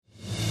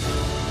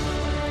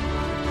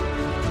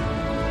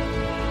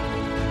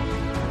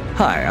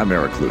Hi, I'm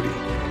Eric Ludy,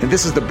 and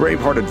this is the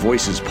Bravehearted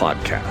Voices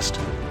podcast.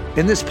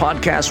 In this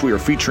podcast, we are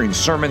featuring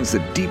sermons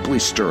that deeply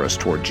stir us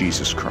toward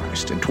Jesus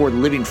Christ and toward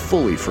living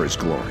fully for His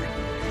glory.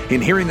 In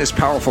hearing this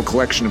powerful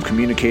collection of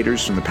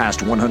communicators from the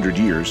past 100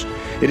 years,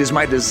 it is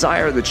my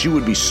desire that you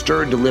would be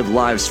stirred to live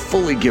lives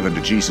fully given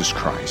to Jesus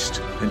Christ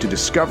and to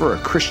discover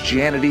a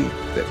Christianity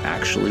that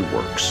actually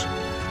works.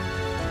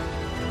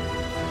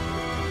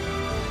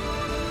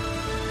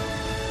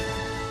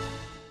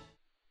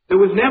 There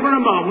was never a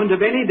moment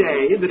of any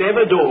day that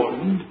ever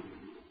dawned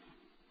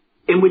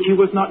in which He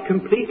was not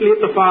completely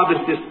at the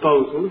Father's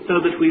disposal,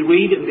 so that we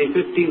read in the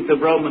 15th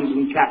of Romans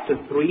in chapter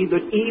 3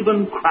 that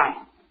even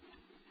Christ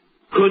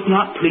could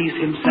not please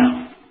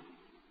Himself.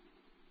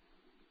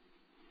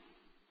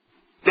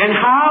 Then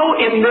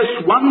how in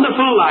this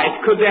wonderful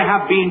life could there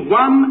have been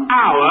 1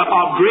 hour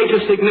of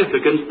greater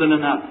significance than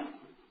another?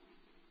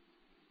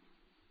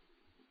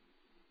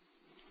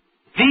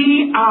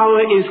 The hour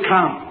is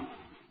come.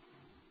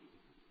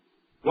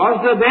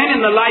 Was there then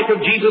in the life of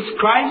Jesus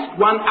Christ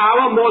 1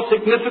 hour more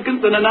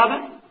significant than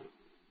another?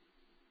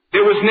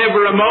 There was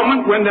never a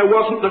moment when there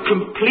wasn't the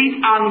complete,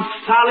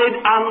 unsullied,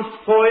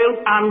 unfoiled,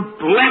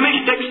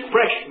 unblemished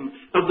expression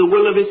of the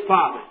will of His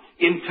Father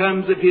in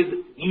terms of His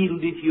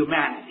yielded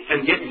humanity.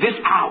 And yet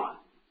this hour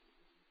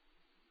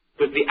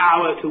was the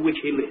hour to which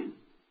He lived.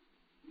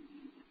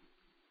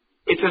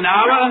 It's an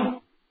hour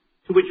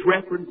to which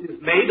reference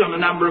is made on a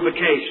number of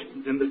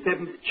occasions. In the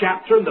 7th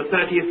chapter and the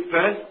 30th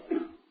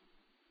verse,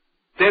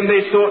 then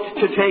they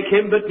sought to take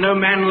Him, but no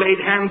man laid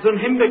hands on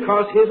Him,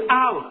 because His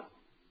hour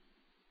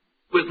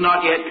was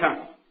not yet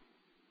come.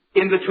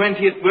 In the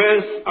 20th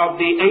verse of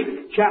the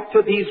 8th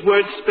chapter, these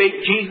words spake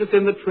Jesus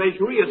in the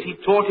treasury as He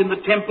taught in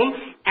the temple,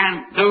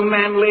 and no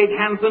man laid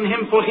hands on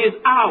Him, for His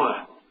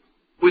hour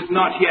was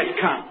not yet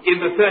come.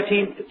 In the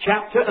 13th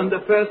chapter and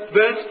the 1st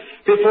verse,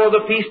 before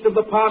the feast of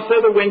the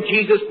Passover, when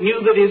Jesus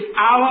knew that His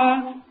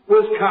hour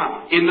was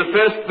come. In the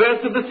 1st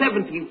verse of the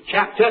 17th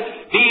chapter,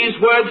 these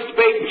words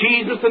spake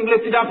Jesus and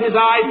lifted up His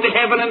eyes to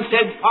heaven and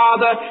said,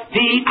 Father,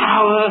 the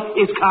hour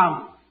is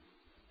come.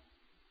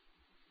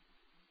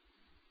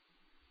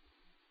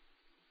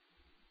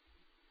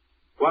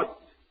 What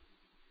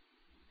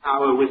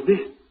hour was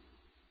this?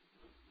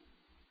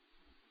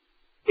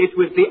 It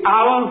was the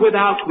hour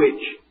without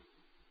which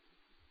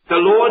the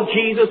Lord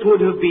Jesus would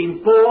have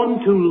been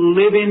born to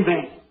live in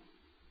vain.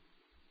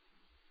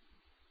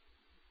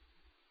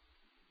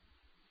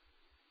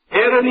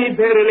 Verily,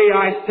 verily,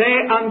 I say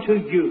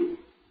unto you,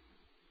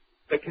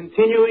 the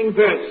continuing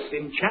verse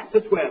in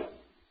chapter 12,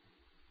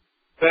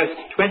 verse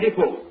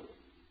 24,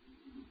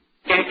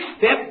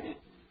 except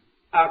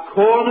a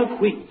corn of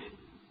wheat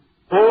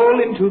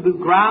fall into the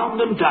ground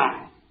and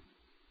die,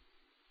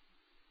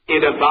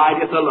 it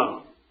abideth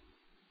alone.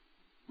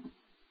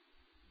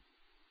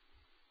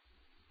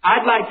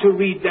 I'd like to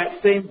read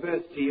that same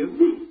verse to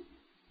you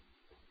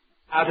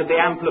out of the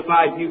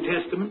Amplified New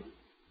Testament.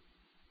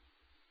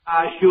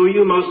 I assure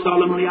you, most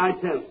solemnly I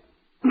tell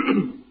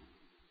you,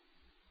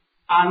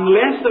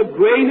 unless a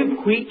grain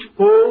of wheat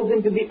falls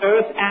into the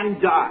earth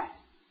and dies,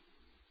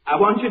 I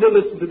want you to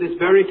listen to this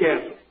very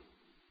carefully.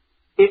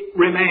 It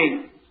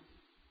remains.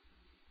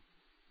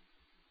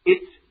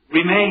 It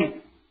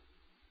remains.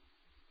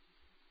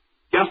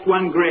 Just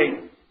one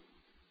grain.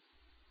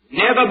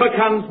 Never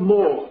becomes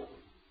more.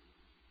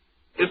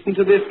 Listen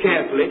to this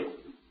carefully.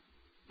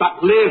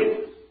 But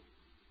lives.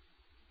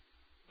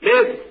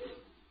 Lives.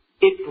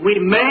 It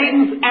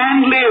remains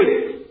and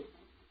lives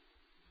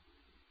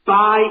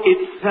by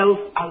itself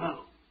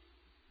alone.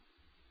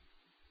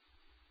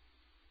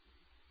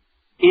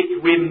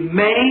 It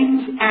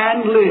remains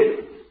and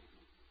lives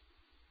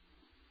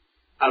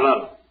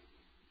alone.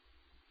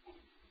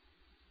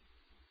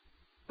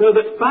 So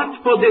that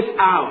but for this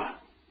hour,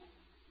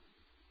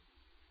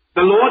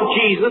 the Lord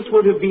Jesus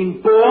would have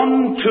been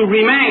born to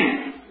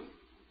remain,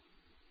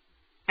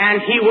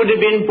 and He would have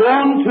been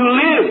born to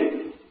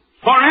live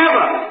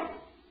forever,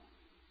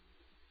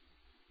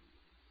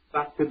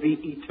 but to be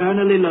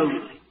eternally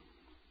lonely.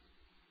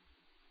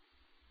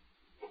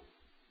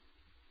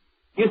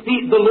 You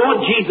see, the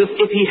Lord Jesus,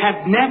 if He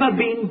had never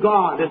been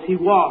God as He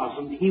was,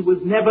 and He was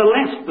never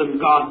less than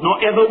God,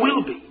 nor ever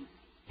will be,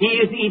 He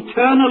is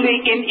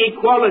eternally in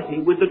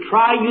equality with the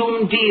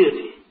triune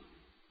deity.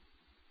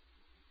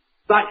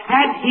 But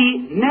had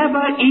He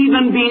never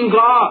even been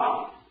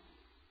God,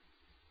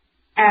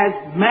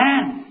 as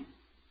man,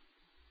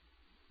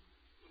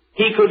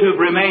 He could have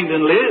remained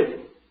and lived.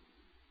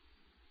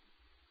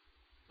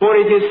 For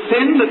it is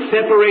sin that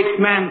separates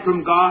man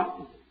from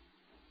God.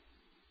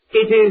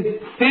 It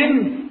is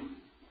sin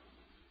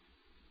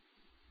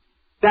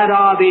that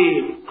are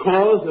the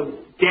cause of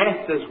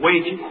death as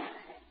wages.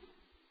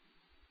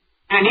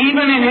 And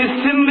even in His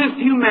sinless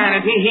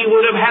humanity, He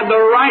would have had the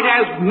right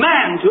as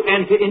man to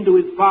enter into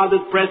His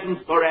Father's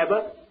presence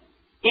forever.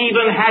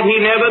 Even had He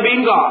never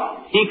been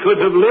God, He could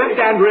have lived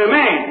and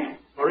remained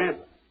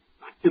forever.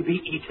 But to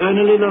be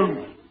eternally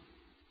lonely.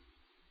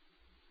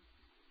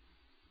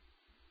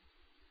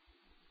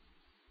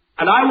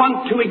 And I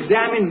want to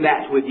examine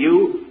that with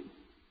you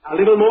a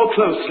little more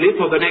closely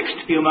for the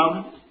next few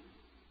moments.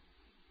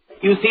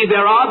 You see,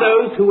 there are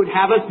those who would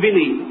have us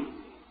believe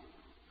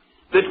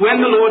that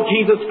when the Lord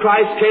Jesus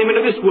Christ came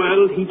into this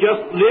world, He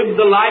just lived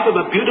the life of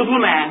a beautiful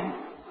man.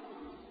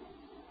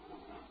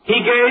 He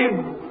gave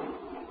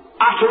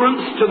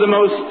utterance to the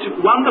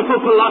most wonderful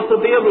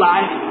philosophy of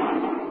life,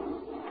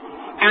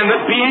 and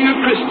that being a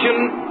Christian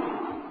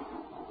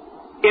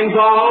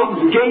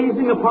involves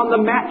gazing upon the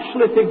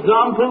matchless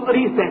example that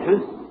He set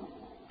us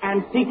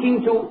and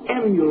seeking to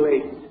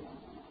emulate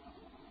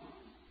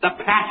the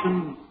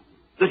pattern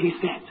that He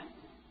set.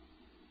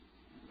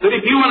 That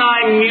if you and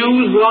I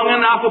muse long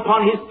enough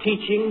upon His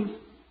teachings,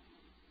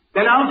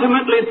 then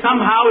ultimately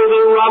somehow it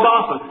will rub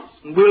off us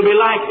and we'll be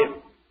like Him.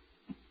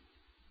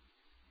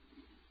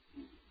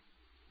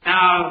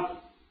 Now,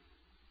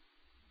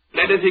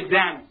 let us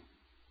examine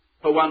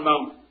for one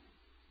moment.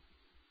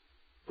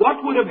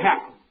 What would have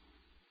happened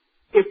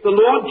if the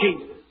Lord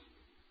Jesus,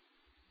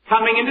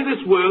 coming into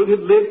this world,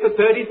 had lived for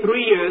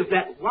 33 years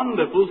that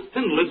wonderful,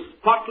 sinless,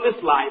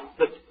 spotless life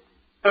that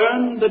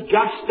earned the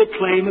just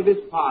acclaim of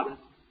His Father,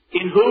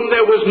 in whom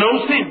there was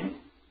no sin,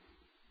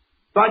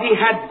 but He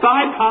had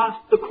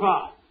bypassed the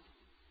cross,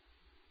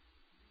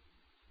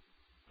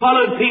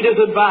 followed Peter's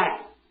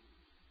advice,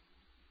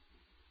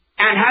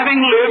 and having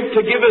lived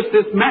to give us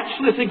this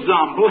matchless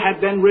example,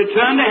 had then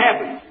returned to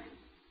heaven.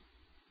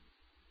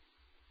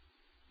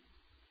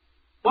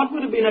 What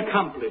would have been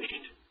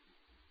accomplished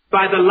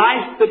by the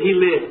life that He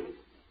lived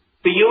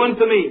for you and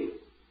for me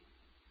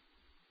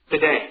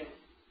today?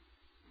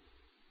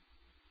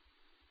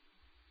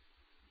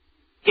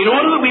 In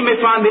order that we may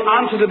find the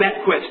answer to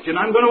that question,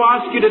 I'm going to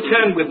ask you to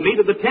turn with me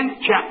to the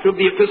 10th chapter of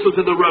the Epistle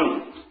to the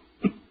Romans.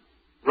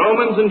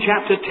 Romans in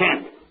chapter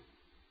 10.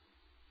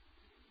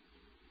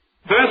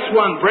 Verse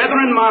 1,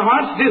 Brethren, my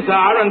heart's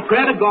desire and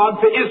prayer to God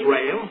for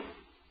Israel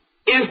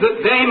is that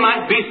they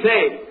might be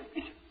saved.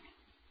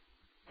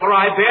 For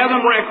I bear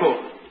them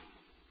record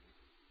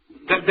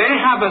that they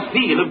have a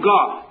zeal of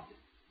God.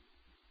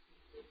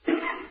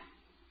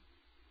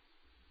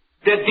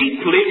 They're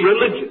deeply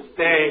religious.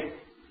 They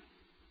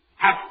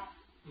have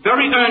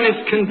very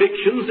earnest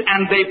convictions,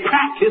 and they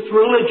practice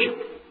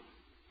religion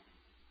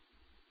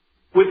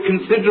with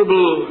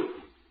considerable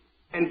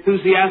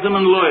enthusiasm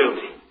and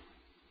loyalty.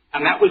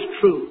 And that was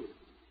true.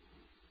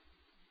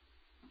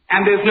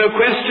 And there's no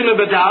question of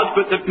a doubt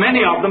but that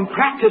many of them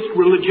practiced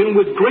religion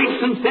with great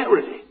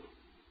sincerity.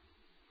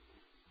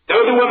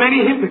 Though there were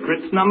many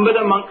hypocrites numbered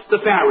amongst the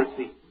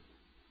Pharisees,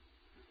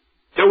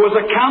 there was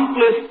a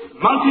countless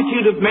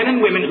multitude of men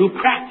and women who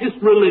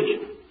practiced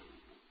religion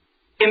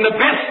in the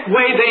best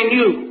way they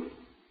knew.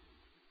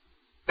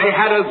 They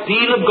had a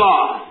zeal of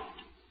God.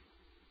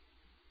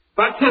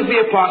 But, says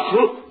the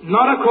Apostle,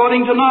 not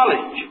according to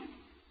knowledge.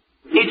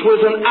 It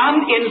was an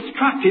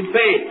uninstructed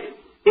faith.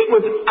 It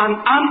was an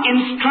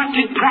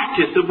uninstructed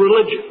practice of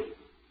religion.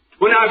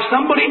 Well, now, if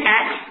somebody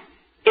acts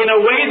in a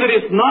way that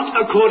is not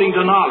according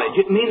to knowledge,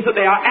 it means that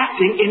they are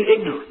acting in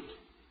ignorance.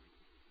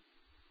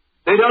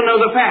 They don't know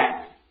the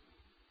facts.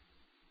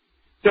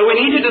 So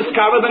we need to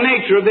discover the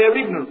nature of their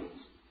ignorance.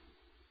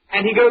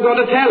 And he goes on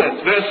to tell us,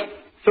 verse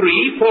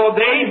 3, for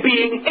they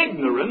being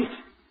ignorant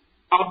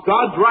of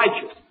God's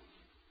righteousness,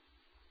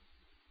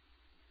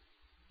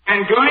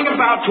 and going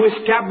about to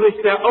establish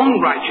their own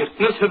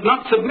righteousness, have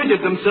not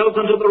submitted themselves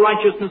unto the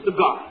righteousness of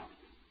God.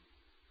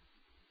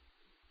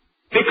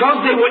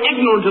 Because they were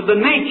ignorant of the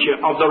nature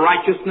of the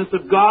righteousness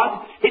of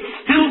God, it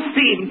still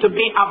seemed to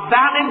be a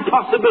valid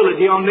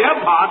possibility on their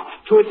part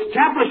to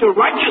establish a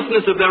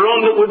righteousness of their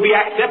own that would be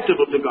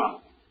acceptable to God.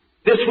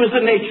 This was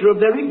the nature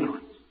of their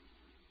ignorance.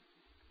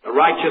 The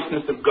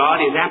righteousness of God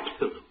is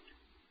absolute.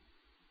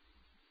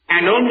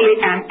 And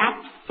only an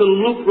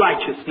absolute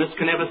righteousness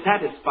can ever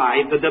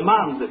satisfy the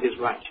demands of His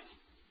righteousness.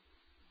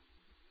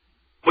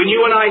 When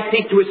you and I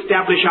seek to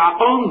establish our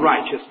own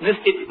righteousness,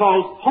 it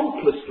falls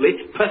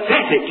hopelessly,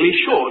 pathetically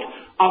short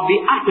of the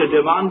utter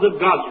demands of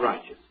God's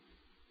righteousness.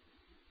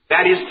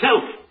 That is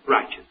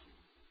self-righteous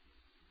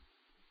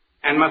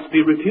and must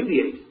be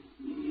repudiated.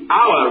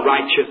 Our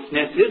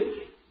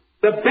righteousnesses,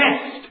 the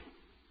best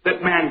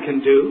that man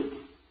can do,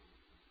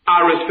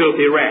 are as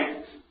filthy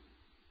rags.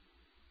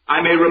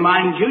 I may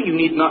remind you, you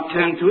need not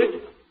turn to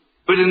it,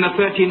 but in the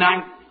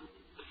 39th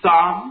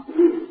Psalm,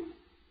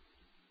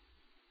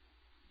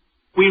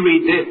 we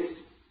read this,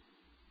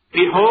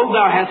 Behold,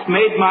 thou hast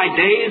made my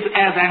days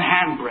as an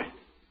handbreadth,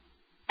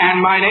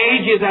 and mine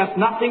age is as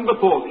nothing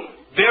before thee.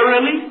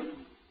 Verily,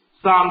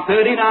 Psalm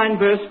 39,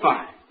 verse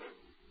 5,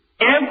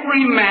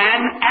 every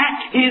man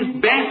at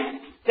his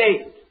best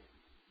state,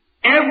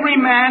 every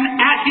man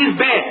at his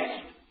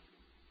best,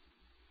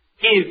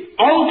 is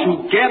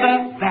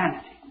altogether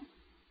vanity.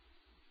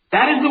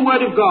 That is the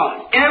word of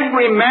God.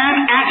 Every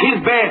man at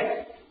his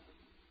best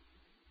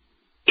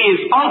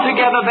is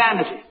altogether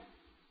vanity.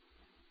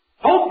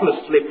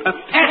 Hopelessly,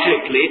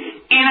 pathetically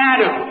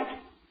inadequate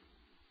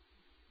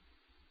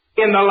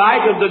in the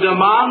light of the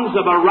demands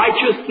of a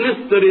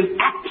righteousness that is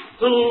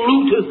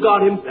absolute as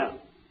God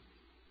Himself.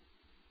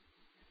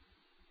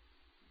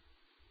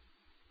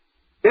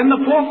 Then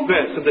the 4th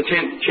verse of the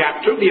 10th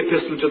chapter of the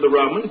Epistle to the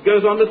Romans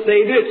goes on to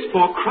say this: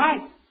 for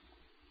Christ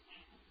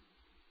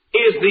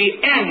is the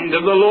end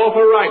of the law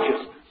for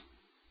righteousness.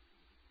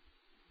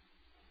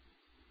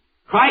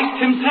 Christ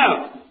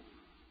himself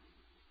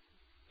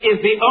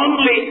is the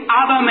only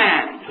other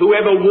man who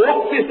ever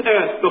walked this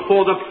earth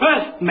before the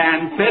first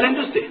man fell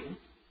into sin,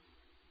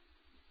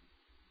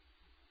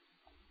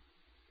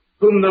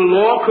 whom the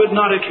law could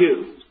not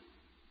accuse.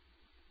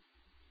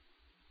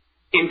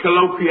 In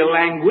colloquial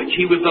language,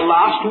 he was the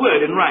last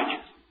word in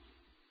righteousness.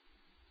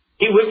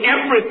 He was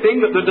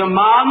everything that the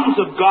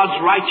demands of God's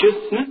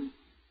righteousness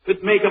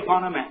could make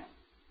upon a man,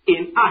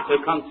 in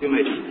utter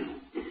consummation.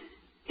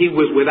 He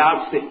was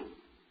without sin.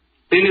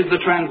 Sin is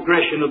the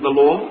transgression of the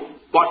law.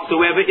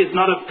 Whatsoever is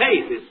not of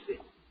faith is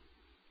sin.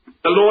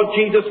 The Lord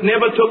Jesus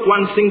never took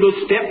one single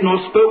step,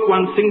 nor spoke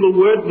one single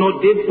word, nor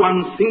did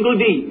one single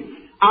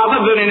deed, other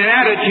than in an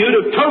attitude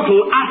of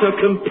total, utter,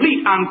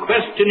 complete,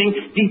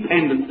 unquestioning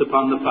dependence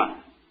upon the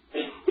Father.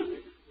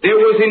 There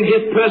was in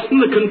his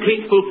person the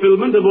complete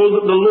fulfillment of all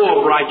that the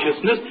law of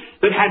righteousness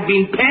that had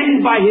been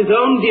penned by his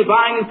own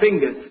divine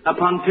finger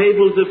upon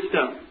tables of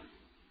stone.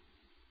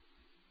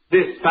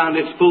 This found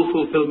its full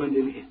fulfillment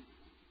in him.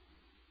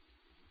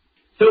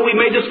 So we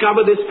may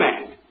discover this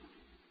fact,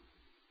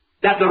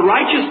 that the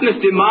righteousness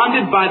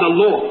demanded by the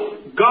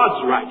law, God's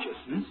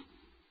righteousness,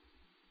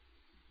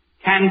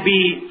 can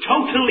be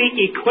totally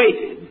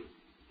equated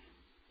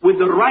with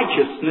the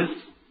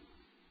righteousness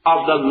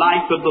of the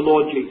life of the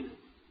Lord Jesus.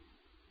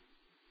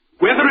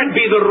 Whether it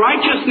be the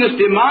righteousness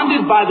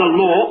demanded by the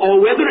law,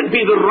 or whether it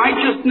be the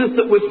righteousness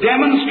that was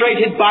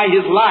demonstrated by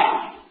his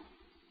life,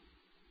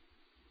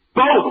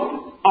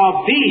 both of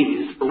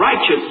these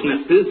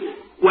righteousnesses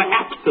were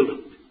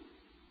absolute.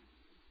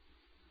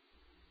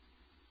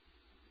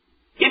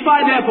 If I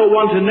therefore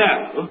want to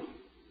know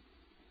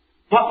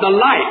what the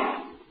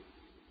life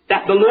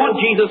that the Lord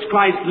Jesus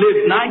Christ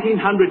lived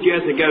 1900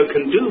 years ago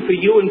can do for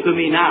you and for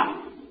me now,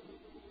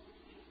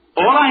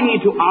 all I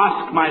need to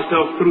ask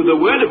myself through the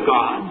Word of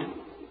God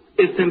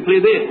is simply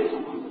this: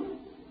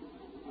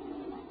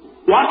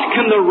 what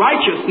can the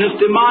righteousness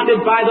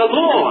demanded by the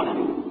Lord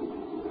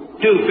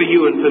do for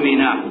you and for me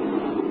now?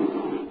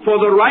 For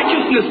the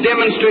righteousness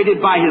demonstrated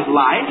by his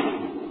life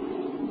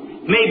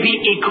may be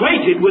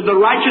equated with the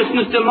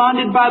righteousness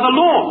demanded by the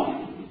law.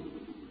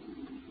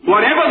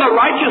 Whatever the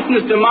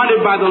righteousness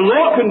demanded by the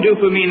law can do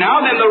for me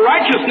now, then the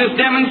righteousness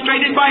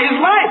demonstrated by his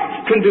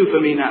life can do for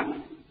me now.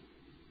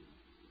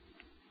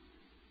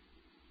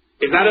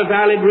 Is that a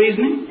valid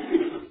reasoning?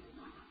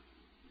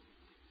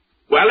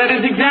 Well, let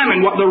us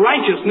examine what the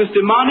righteousness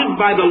demanded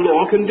by the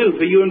law can do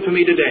for you and for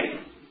me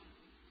today.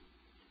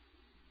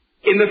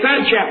 In the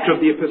 3rd chapter of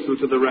the Epistle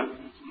to the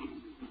Romans,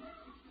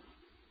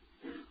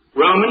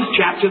 Romans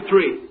chapter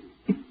 3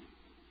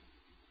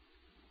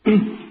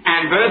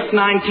 and verse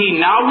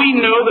 19, now we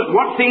know that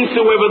what things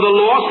soever the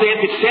law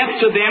saith, it saith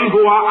to them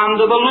who are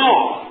under the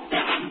law.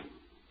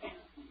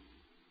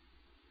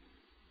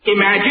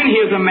 Imagine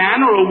here's a man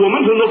or a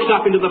woman who looks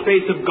up into the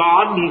face of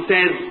God and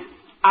says,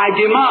 I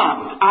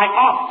demand, I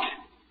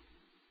opt.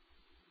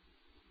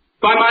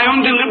 By my own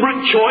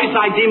deliberate choice,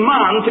 I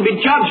demand to be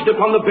judged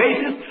upon the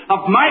basis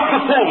of my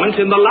performance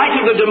in the light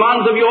of the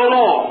demands of your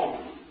law.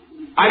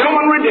 I don't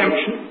want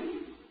redemption.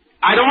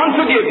 I don't want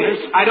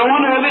forgiveness. I don't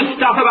want all this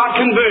stuff about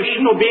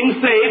conversion or being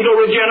saved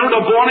or regenerate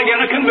or born again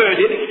or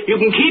converted. You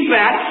can keep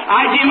that.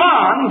 I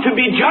demand to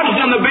be judged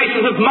on the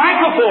basis of my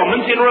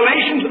performance in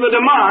relation to the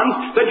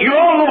demands that your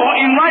law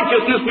in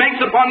righteousness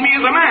makes upon me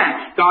as a man.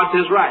 God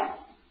says, right.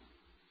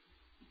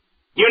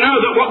 You know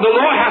that what the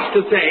law has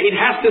to say, it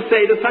has to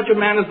say to such a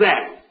man as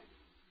that.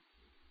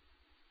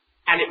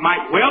 And it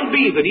might well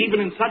be that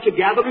even in such a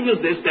gathering as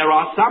this, there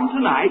are some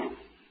tonight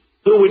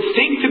who would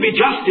seek to be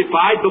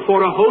justified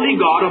before a holy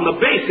God on the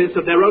basis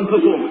of their own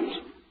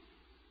performance.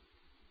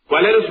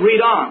 Well, let us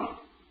read on.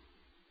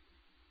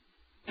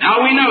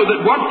 Now we know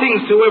that what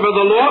things soever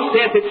the law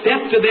saith, it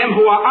saith to them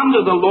who are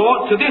under the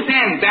law, to this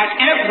end, that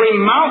every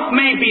mouth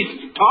may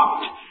be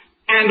stopped,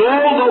 and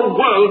all the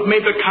world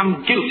may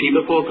become guilty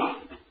before God.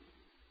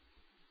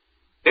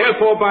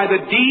 Therefore, by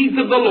the deeds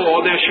of the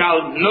law there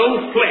shall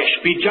no flesh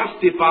be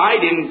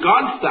justified in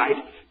God's sight,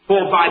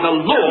 for by the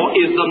law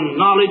is the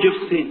knowledge of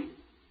sin.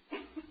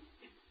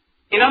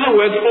 In other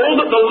words, all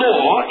that the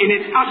law in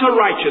its utter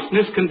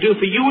righteousness can do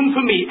for you and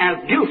for me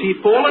as guilty,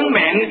 fallen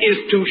men is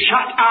to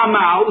shut our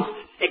mouths,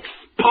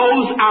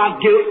 expose our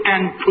guilt,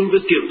 and prove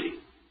us guilty.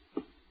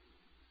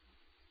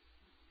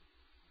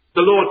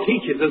 The law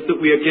teaches us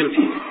that we are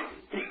guilty.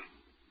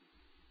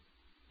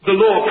 The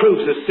law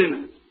proves us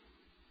sinners.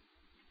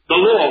 The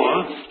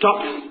law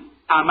stops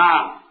our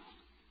mouths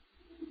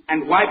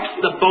and wipes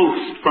the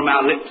boast from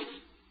our lips,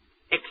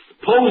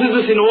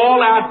 exposes us in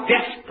all our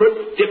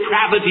desperate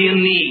depravity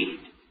and need.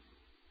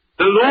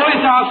 The law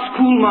is our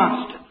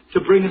schoolmaster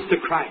to bring us to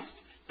Christ,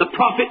 the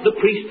prophet, the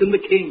priest, and the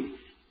king,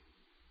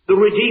 the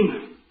Redeemer,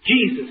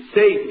 Jesus,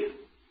 Savior,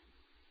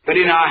 that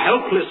in our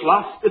helpless,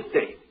 lost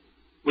estate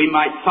we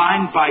might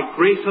find by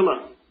grace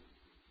alone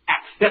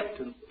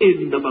acceptance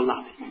in the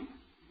Beloved,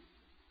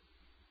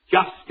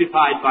 justice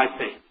justified by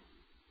faith,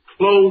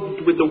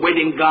 clothed with the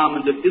wedding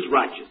garment of his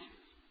righteousness.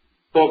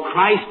 For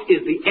Christ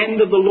is the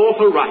end of the law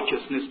for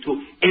righteousness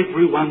to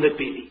everyone that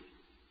believes.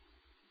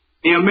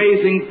 The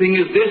amazing thing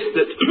is this,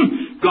 that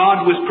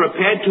God was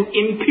prepared to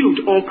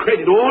impute or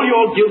credit all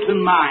your guilt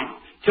and mine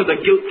to the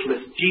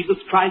guiltless Jesus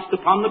Christ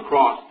upon the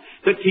cross,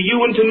 that to you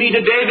and to me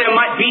today there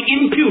might be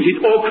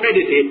imputed or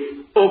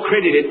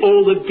credited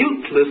all the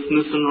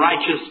guiltlessness and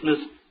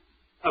righteousness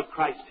of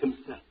Christ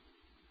himself.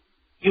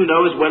 You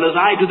know as well as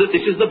I do that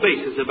this is the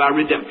basis of our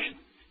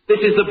redemption. This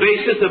is the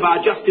basis of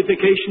our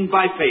justification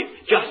by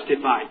faith.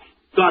 Justified.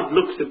 God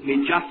looks at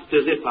me just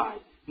as if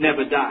I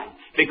never died,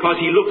 because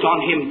he looked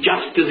on him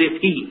just as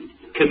if he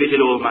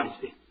committed all my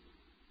sin.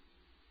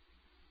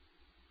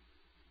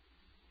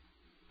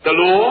 The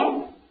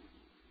law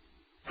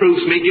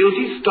proves me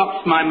guilty,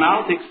 stops my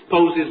mouth,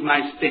 exposes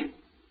my sin.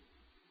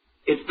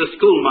 It's the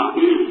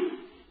schoolmaster.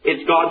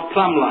 It's God's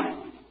plumb line.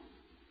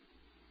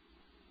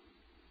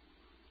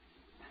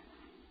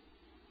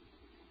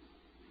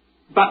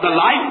 But the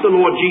life the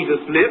Lord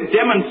Jesus lived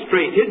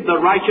demonstrated the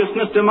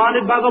righteousness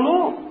demanded by the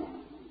law.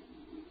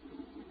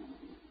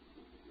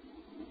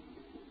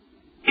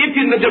 If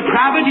in the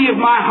depravity of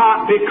my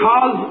heart,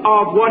 because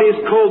of what is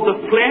called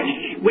the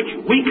flesh,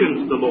 which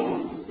weakens the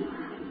law,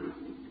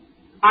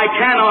 I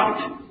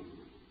cannot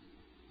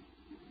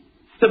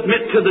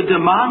submit to the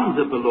demands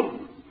of the law,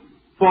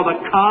 for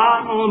the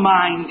carnal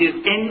mind is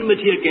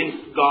enmity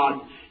against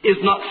God, is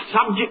not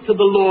subject to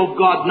the law of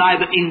God,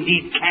 neither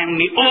indeed can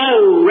be.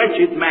 Oh,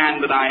 wretched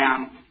man that I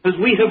am, as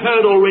we have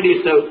heard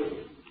already so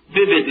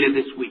vividly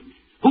this week.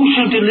 Who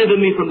shall deliver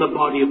me from the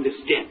body of this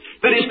death,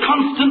 that is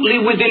constantly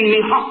within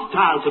me,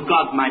 hostile to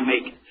God my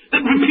Maker,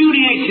 that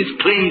repudiates his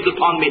claims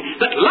upon me,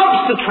 that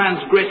loves to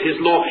transgress his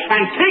law,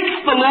 and takes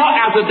the law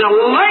as a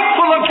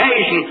delightful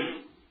occasion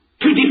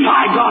to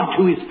defy God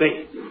to his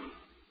face?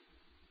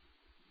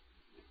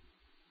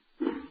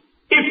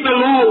 If the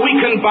law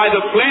weakened by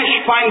the flesh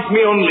finds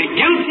me only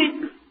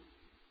guilty,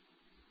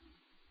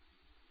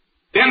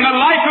 then the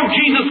life of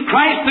Jesus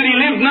Christ that he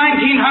lived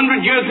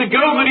 1900 years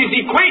ago, that is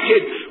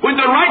equated with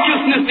the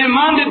righteousness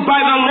demanded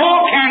by the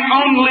law, can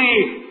only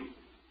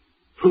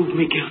prove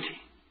me guilty.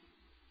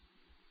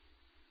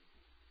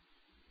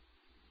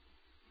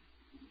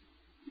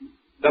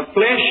 The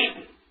flesh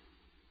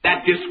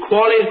that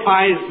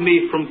disqualifies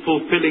me from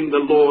fulfilling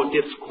the law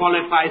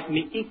disqualifies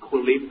me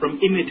equally from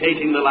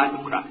imitating the life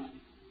of Christ.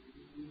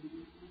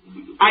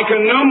 I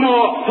can no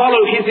more follow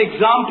his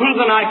example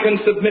than I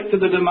can submit to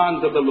the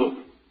demands of the law.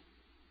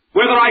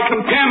 Whether I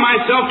compare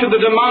myself to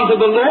the demands of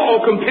the law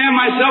or compare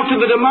myself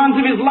to the demands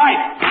of his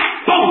life,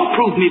 both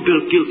prove me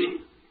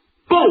guilty.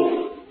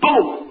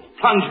 Both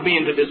plunge me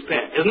into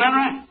despair. Isn't that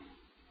right?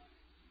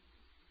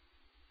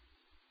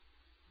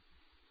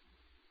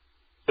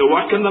 So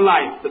what can the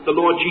life that the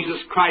Lord Jesus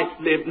Christ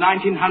lived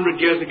 1900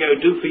 years ago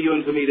do for you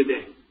and for me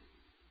today?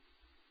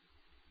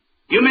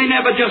 You may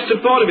never just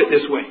have thought of it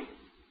this way.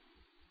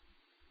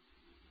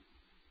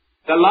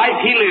 The life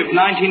he lived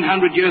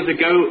 1900 years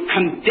ago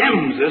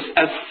condemns us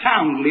as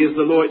soundly as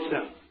the law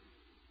itself.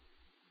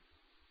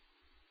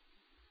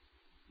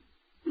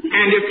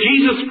 And if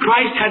Jesus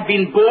Christ had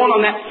been born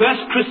on that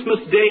first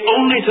Christmas day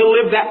only to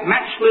live that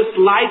matchless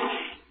life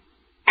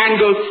and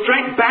go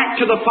straight back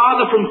to the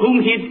Father from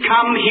whom he'd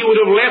come, he would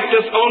have left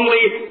us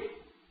only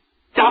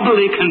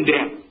doubly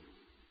condemned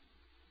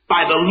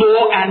by the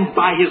law and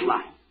by his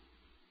life.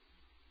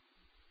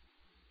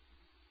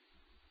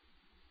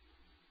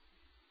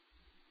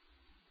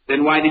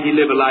 Then why did he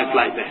live a life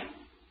like that?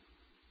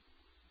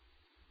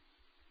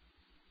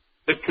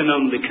 That can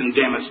only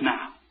condemn us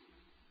now.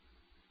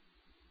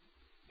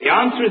 The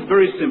answer is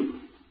very simple.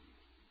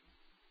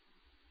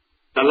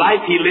 The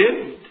life he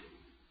lived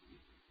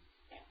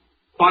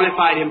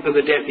qualified him for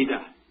the death he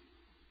died.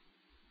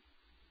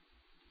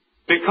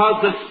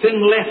 Because the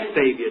sinless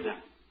Savior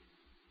died,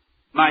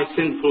 my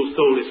sinful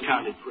soul is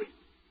counted free.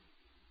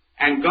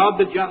 And God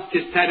the just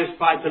is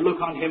satisfied to look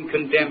on him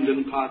condemned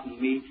and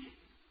pardon me.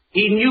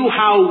 He knew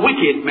how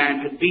wicked man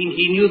had been.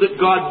 He knew that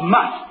God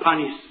must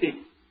punish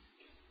sin.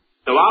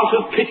 So out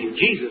of pity,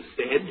 Jesus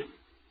said,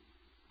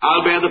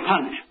 I'll bear the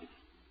punishment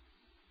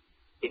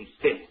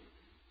instead.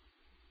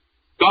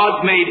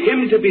 God made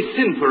him to be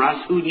sin for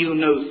us who knew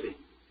no sin,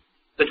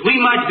 that we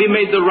might be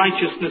made the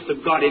righteousness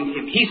of God in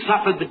him. He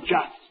suffered the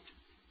just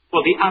for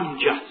the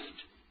unjust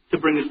to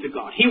bring us to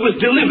God. He was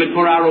delivered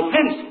for our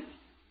offenses.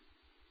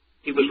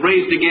 He was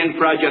raised again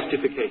for our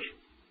justification.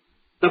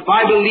 The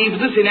Bible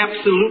leaves us in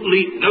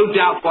absolutely no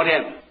doubt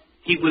whatever.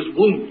 He was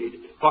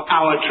wounded for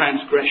our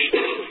transgression,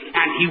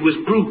 and he was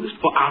bruised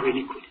for our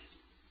iniquities.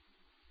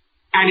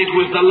 And it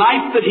was the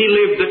life that he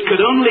lived that could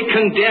only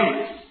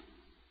condemn us,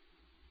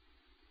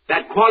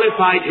 that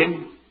qualified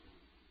him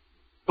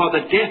for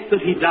the death that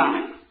he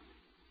died,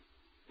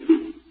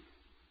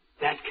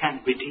 that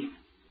can redeem.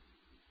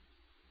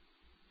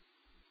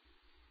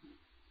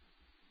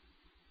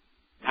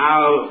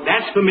 Now,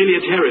 that's familiar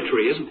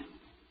territory, isn't it?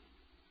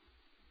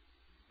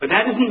 But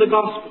that isn't the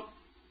gospel.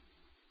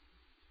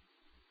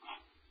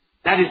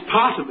 That is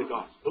part of the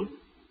gospel.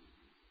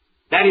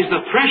 That is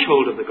the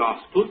threshold of the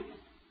gospel.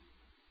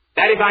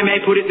 That, if I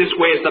may put it this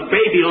way, is the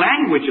baby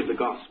language of the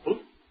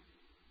gospel.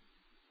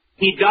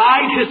 He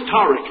died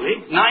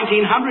historically,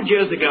 1900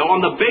 years ago,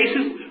 on the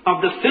basis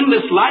of the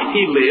sinless life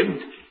he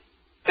lived,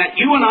 that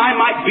you and I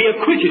might be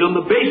acquitted on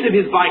the basis of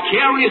his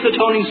vicarious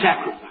atoning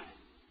sacrifice.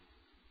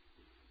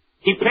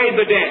 He paid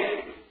the debt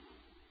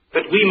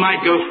that we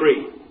might go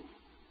free.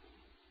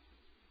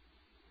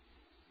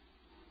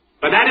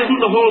 But that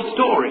isn't the whole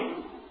story.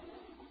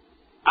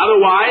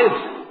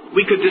 Otherwise,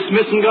 we could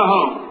dismiss and go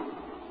home.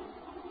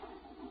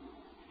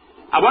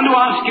 I want to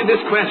ask you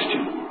this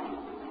question.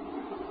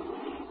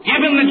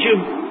 Given that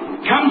you've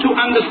come to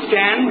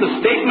understand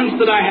the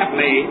statements that I have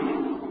made,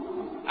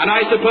 and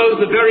I suppose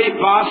the very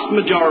vast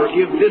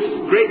majority of this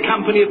great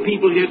company of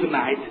people here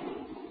tonight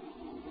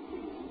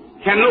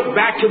can look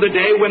back to the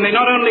day when they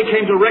not only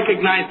came to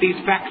recognize these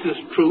facts as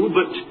true,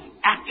 but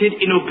acted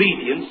in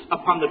obedience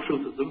upon the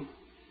truth of them,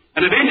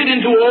 and have entered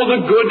into all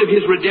the good of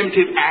his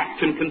redemptive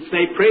act, and can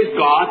say, praise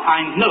God,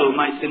 I know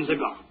my sins are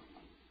gone.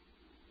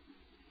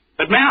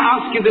 But may I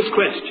ask you this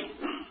question?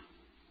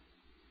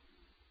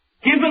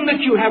 Given that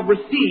you have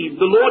received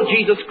the Lord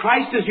Jesus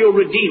Christ as your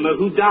Redeemer,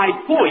 who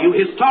died for you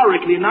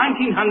historically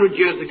 1900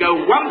 years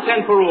ago, once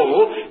and for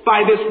all,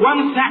 by this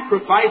one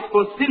sacrifice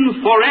for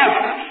sins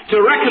forever,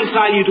 to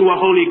reconcile you to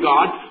a holy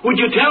God, would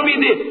you tell me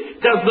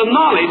this? Does the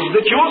knowledge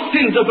that your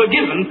sins are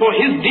forgiven for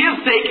his dear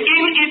sake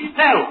in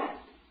itself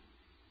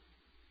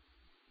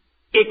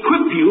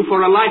equip you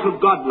for a life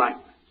of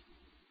godlikeness?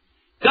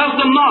 Does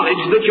the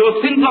knowledge that your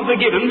sins are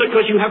forgiven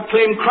because you have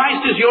claimed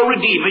Christ as your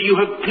Redeemer, you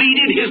have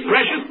pleaded his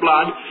precious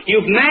blood,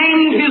 you've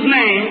named his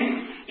name,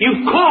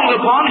 you've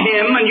called upon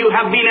him, and you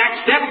have been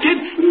accepted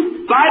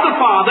by the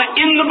Father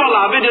in the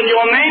Beloved, and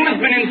your name has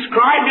been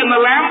inscribed in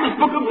the Lamb's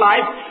Book of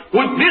Life,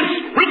 would this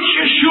rich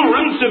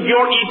assurance of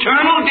your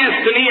eternal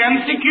destiny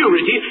and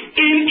security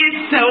in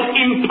itself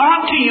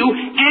impart to you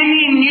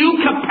any new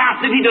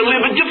capacity to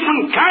live a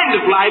different kind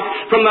of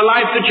life from the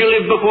life that you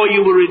lived before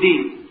you were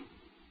redeemed?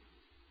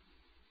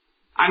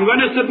 I'm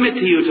going to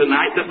submit to you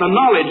tonight that the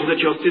knowledge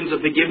that your sins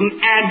are forgiven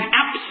adds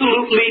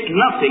absolutely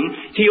nothing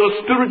to your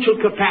spiritual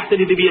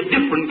capacity to be a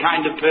different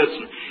kind of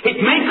person.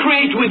 It may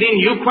create within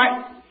you quite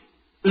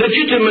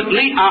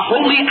legitimately a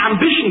holy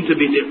ambition to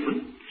be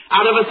different,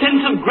 out of a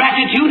sense of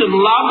gratitude and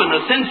love and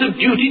a sense of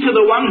duty to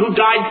the one who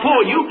died for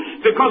you,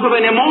 because of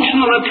an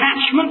emotional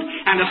attachment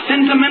and a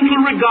sentimental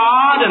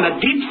regard and a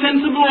deep sense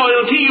of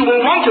loyalty, you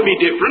will want to be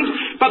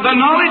different. But the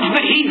knowledge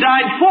that he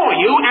died for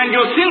you and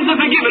your sins are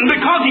forgiven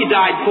because he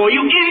died for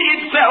you in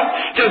itself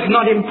does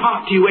not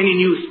impart to you any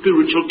new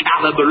spiritual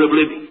caliber of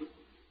living.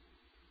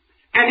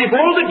 And if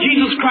all that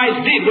Jesus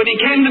Christ did when he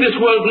came to this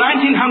world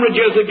 1900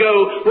 years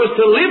ago was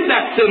to live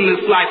that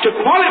sinless life, to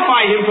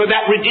qualify him for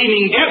that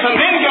redeeming death, and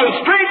then go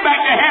straight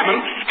back to heaven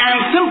and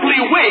simply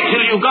wait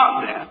till you got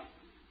there,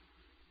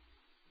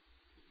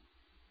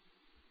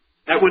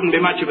 that wouldn't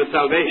be much of a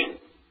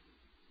salvation.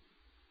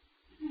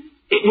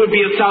 It would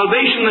be a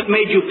salvation that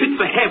made you fit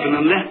for heaven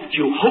and left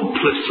you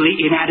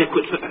hopelessly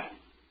inadequate for earth.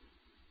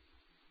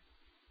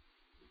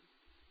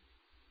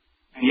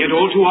 And yet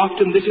all too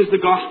often this is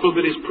the gospel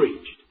that is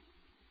preached.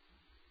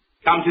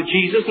 Come to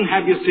Jesus and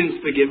have your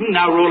sins forgiven.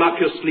 Now roll up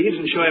your sleeves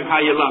and show him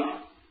how you love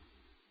him.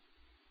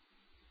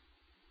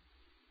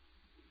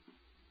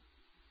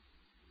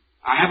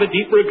 I have a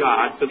deep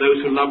regard for those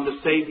who love the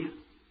Savior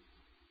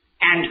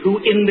and who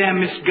in their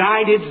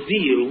misguided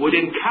zeal would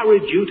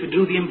encourage you to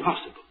do the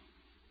impossible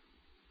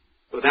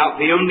without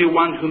the only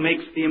one who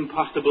makes the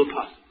impossible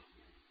possible.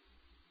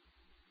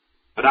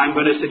 But I'm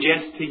going to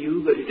suggest to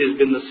you that it has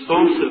been the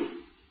source of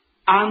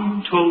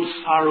untold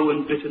sorrow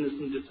and bitterness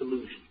and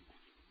disillusion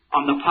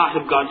on the part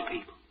of God's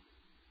people.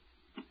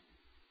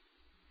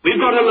 We've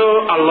got a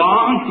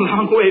long,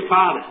 long way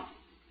farther.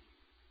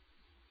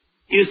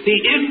 You see,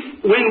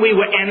 if when we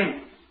were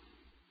enemies,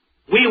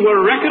 we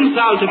were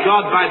reconciled to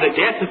God by the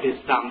death of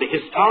his Son, the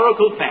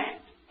historical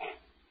fact,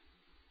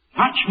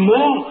 much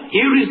more,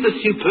 here is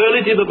the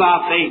superlative of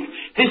our faith.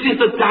 This is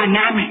the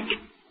dynamic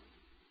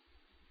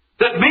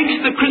that makes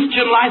the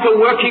Christian life a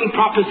working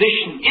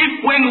proposition.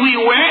 If when we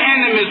were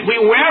enemies, we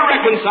were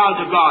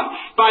reconciled to God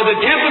by the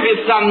death of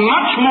his Son,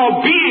 much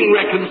more being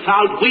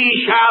reconciled, we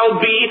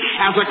shall be,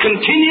 as a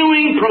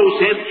continuing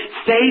process,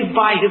 saved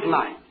by his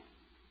life.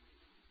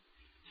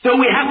 So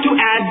we have to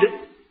add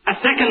a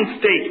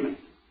second statement.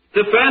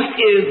 The first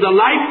is the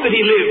life that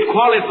he lived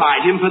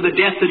qualified him for the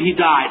death that he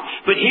died.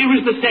 But here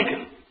is the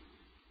second.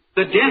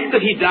 The death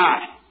that he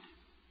died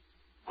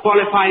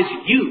qualifies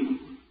you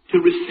to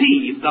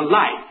receive the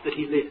life that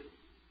he lived.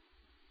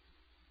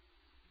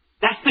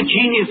 That's the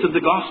genius of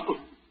the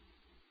gospel.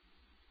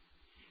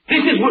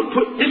 This is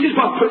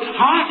what puts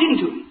heart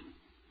into it.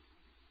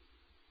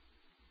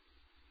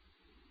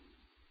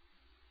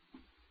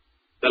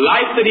 The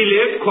life that he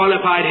lived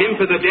qualified him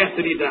for the death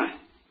that he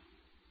died.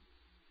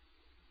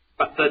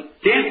 But the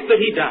death that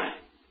he died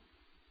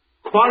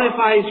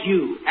qualifies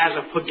you as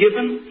a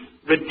forgiven,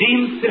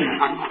 redeemed sinner,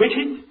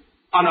 acquitted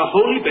on a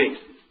holy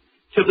basis,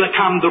 to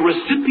become the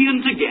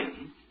recipient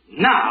again,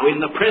 now in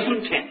the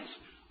present tense,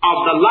 of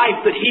the life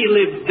that he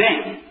lived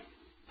then,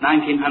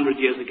 1900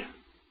 years ago.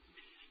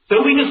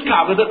 So we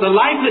discover that the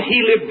life that he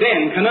lived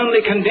then can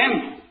only condemn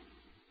him.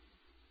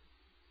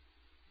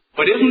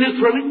 But isn't this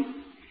thrilling?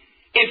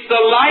 It's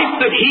the life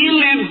that he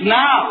lives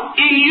now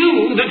in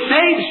you that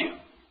saves you.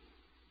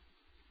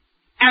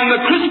 And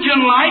the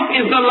Christian life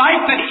is the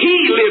life that he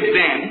lived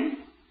then,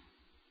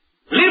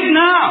 live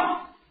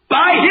now,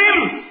 by him,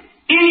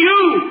 in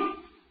you.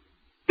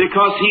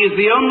 Because he is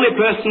the only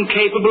person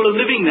capable of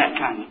living that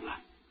kind of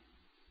life.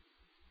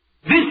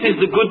 This is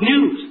the good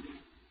news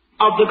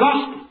of the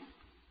gospel.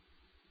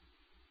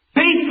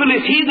 Faithful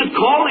is he that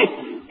calleth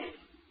you.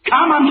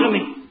 Come unto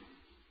me.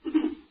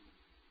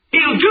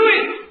 He'll do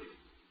it.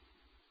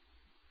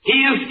 He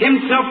is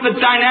himself the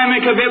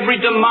dynamic of every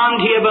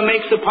demand he ever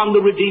makes upon the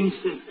redeemed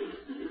sinner.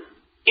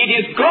 It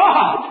is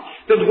God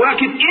that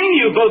worketh in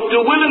you both to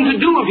will and to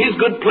do of his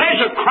good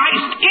pleasure.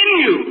 Christ in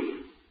you,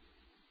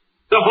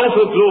 the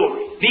hope of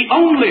glory, the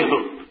only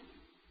hope.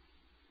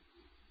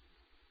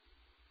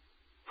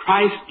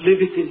 Christ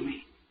liveth in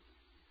me,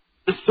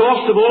 the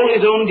source of all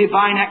his own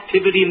divine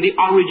activity and the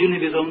origin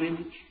of his own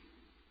image.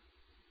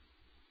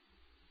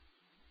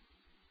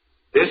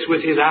 This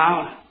was his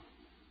hour.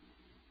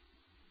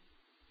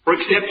 For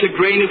except a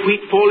grain of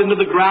wheat fall into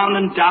the ground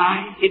and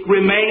die, it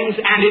remains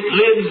and it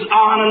lives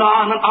on and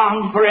on and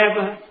on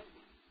forever,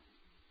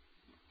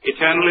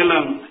 eternally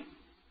lonely.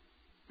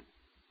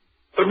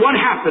 But what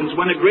happens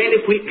when a grain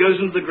of wheat goes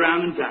into the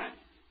ground and dies?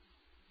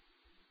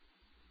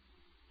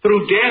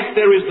 Through death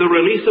there is the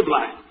release of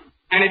life.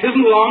 And it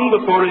isn't long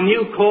before a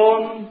new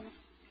corn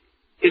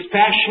is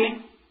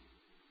fashioning,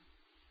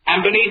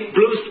 and beneath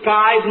blue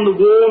skies and the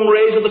warm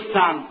rays of the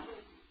sun,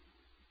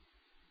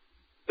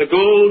 the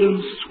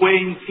golden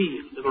swaying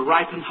field of a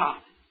ripened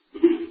harvest.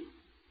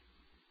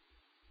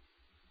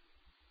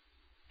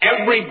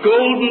 Every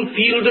golden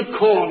field of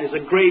corn is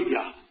a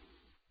graveyard,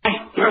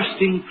 life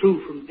bursting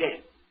through from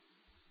death.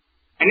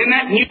 And in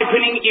that new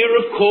ripening ear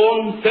of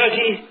corn,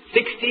 30,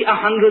 60,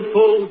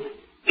 100-fold,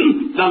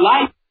 the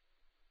life,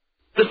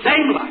 the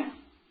same life,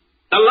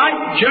 the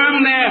life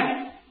germ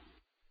there.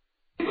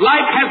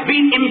 Life has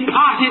been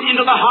imparted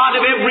into the heart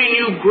of every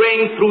new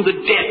grain through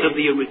the death of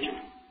the original.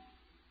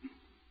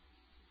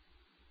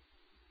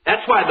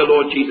 That's why the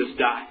Lord Jesus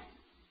died.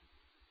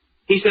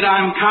 He said,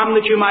 I am come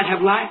that you might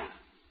have life.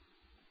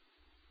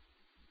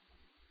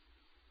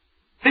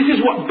 This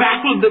is what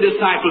baffled the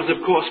disciples,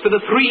 of course, for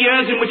the 3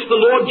 years in which the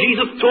Lord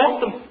Jesus taught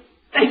them.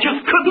 They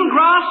just couldn't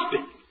grasp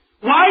it.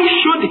 Why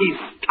should he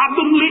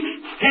stubbornly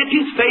set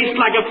his face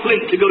like a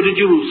flint to go to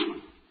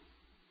Jerusalem?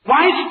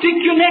 Why stick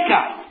your neck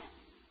out?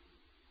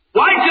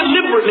 Why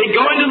deliberately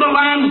go into the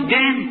lamb's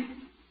den?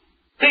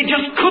 They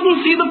just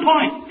couldn't see the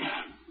point.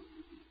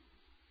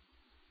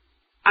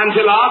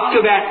 Until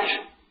after that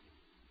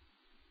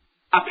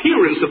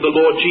appearance of the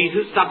Lord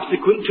Jesus,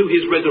 subsequent to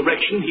his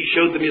resurrection, he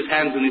showed them his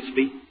hands and his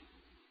feet.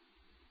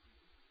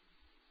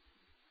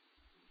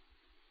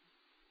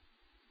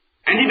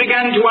 And he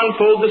began to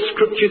unfold the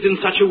scriptures in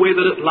such a way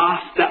that at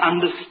last their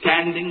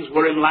understandings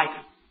were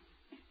enlightened.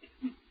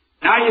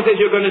 Now he says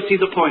you're going to see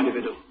the point of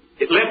it all.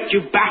 It left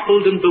you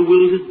baffled and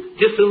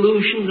bewildered,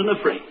 disillusioned and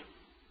afraid.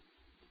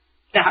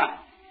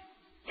 Now,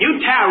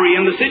 you tarry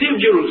in the city of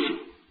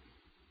Jerusalem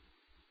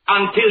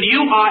until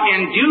you are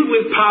endued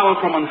with power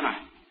from on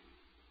high.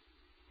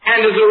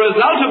 And as a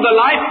result of the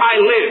life I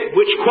live,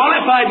 which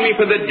qualified me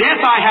for the death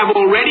I have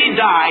already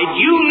died,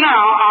 you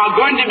now are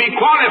going to be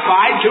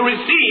qualified to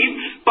receive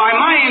by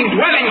my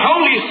indwelling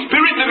Holy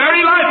Spirit the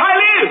very life I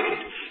lived,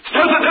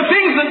 so that the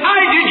things that I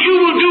did you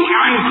will do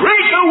and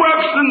greater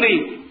works than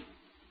these.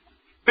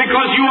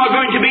 Because you are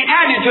going to be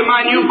added to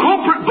my new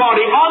corporate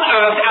body on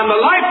earth, and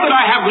the life that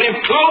I have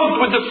lived clothed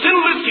with the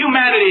sinless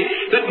humanity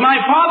that my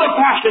Father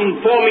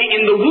fashioned for me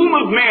in the womb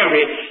of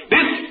Mary,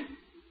 this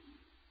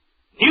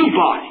new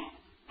body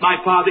my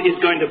Father is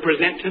going to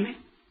present to me.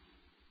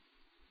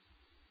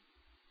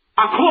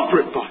 A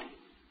corporate body.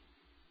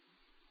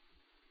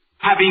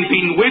 Having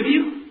been with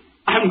you,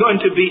 I'm going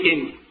to be in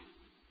you.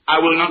 I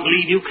will not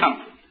leave you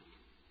comfortless.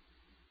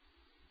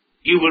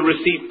 You will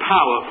receive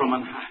power from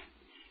on high.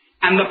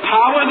 And the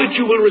power that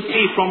you will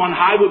receive from on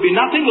high will be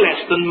nothing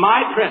less than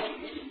my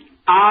presence.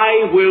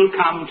 I will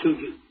come to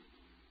you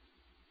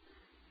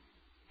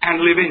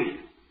and live in you.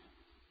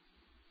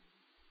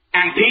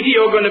 And Peter,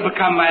 you're going to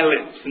become my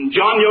lips. And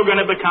John, you're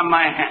going to become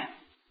my hands.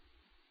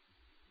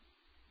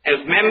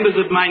 As members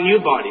of my new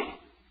body,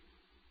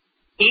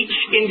 each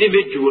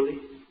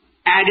individually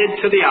added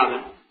to the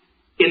other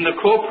in the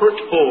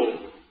corporate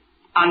hall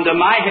under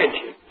my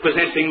headship,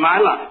 possessing my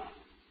life,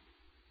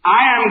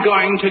 I am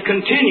going to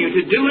continue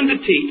to do and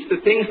to teach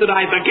the things that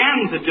I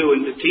began to do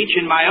and to teach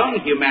in my own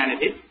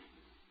humanity,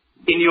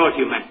 in your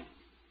humanity.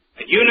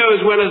 And you know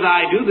as well as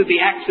I do that the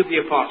Acts of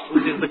the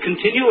Apostles is the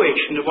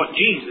continuation of what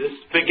Jesus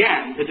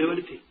began to do and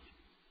to teach.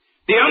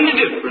 The only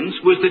difference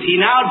was that he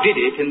now did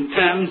it in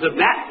terms of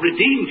that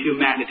redeemed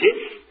humanity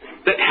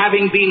that,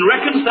 having been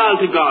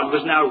reconciled to God,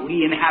 was now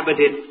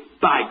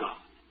re-inhabited by God,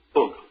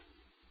 for God.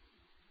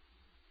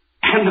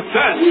 And the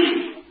first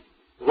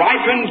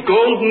ripened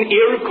golden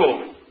ear of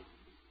corn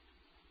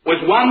was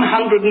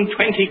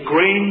 120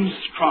 grains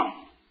strong.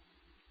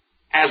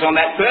 As on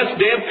that first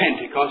day of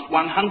Pentecost,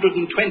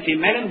 120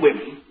 men and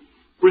women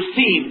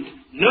received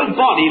no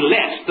body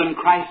less than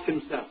Christ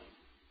himself,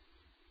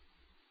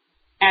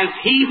 as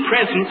he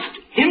presenced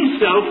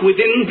himself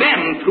within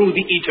them through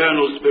the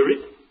eternal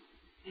Spirit,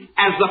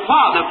 as the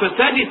Father for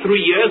 33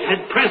 years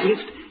had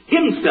presenced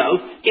himself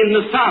in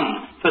the Son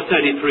for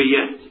 33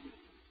 years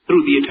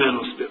through the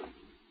eternal Spirit.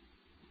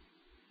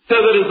 So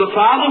that as the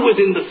Father was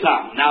in the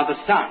Son, now the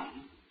Son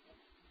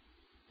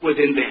was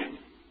in them.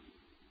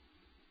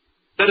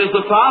 That as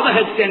the Father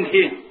had sent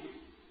him,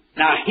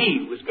 now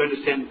he was going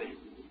to send them.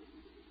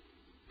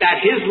 That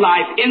his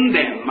life in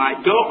them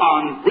might go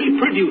on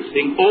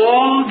reproducing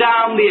all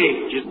down the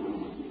ages.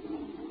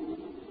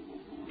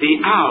 The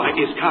hour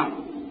is come.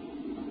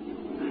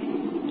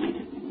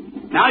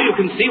 Now you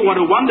can see what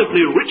a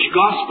wonderfully rich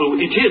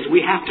gospel it is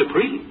we have to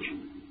preach.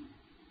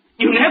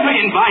 You never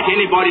invite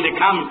anybody to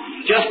come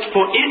just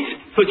for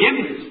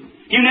forgiveness.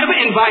 You never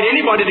invite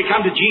anybody to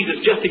come to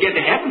Jesus just to get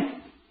to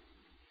heaven.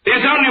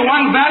 There's only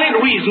one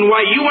valid reason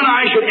why you and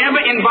I should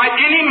ever invite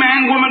any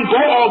man, woman,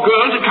 boy, or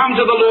girl to come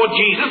to the Lord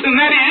Jesus, and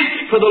that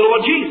is for the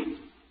Lord Jesus.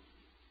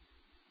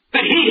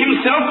 That he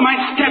himself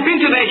might step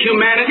into their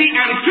humanity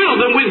and fill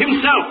them with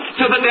himself,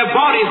 so that their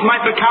bodies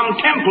might become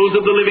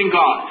temples of the living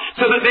God,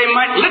 so that they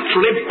might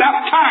literally,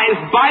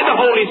 baptized by the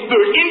Holy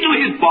Spirit into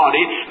his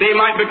body, they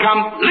might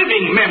become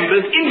living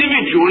members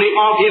individually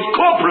of his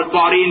corporate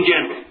body in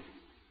general.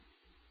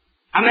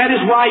 And that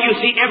is why you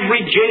see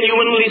every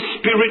genuinely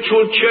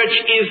spiritual church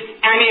is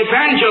an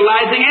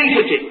evangelizing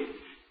entity.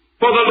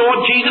 For the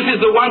Lord Jesus is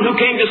the one who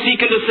came to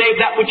seek and to save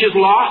that which is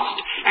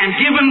lost,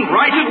 and given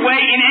right of way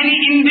in any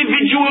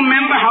individual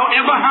member,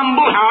 however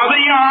humble, however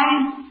young.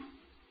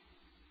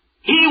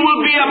 He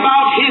will be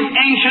about his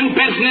ancient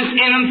business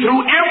in and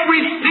through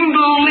every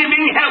single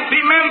living,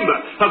 healthy member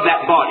of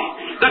that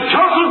body. The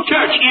total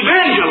church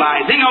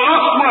evangelizing a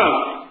lost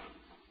world.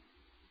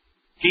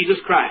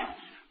 Jesus Christ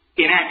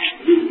in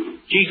action.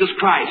 Jesus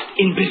Christ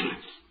in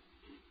business.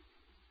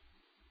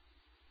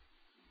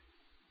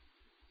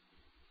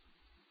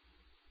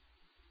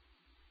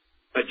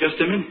 But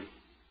just a minute.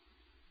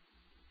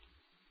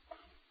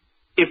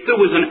 If there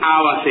was an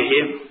hour for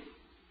him,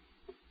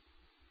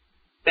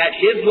 that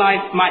his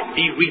life might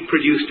be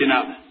reproduced in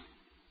others,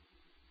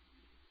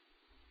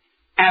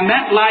 and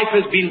that life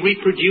has been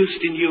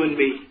reproduced in you and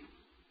me,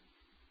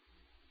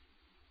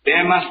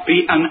 there must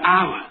be an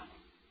hour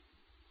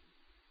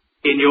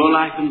in your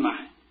life and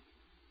mine.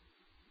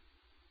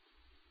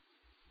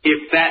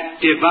 If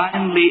that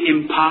divinely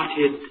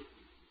imparted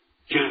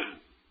germ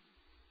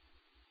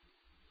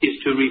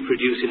is to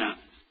reproduce in others.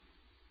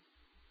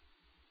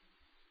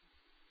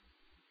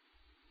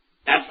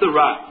 That's the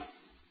rub.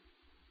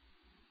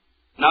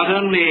 Not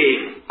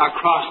only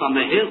across on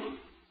the hill,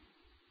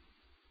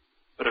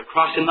 but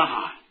across in the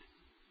heart.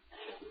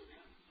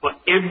 For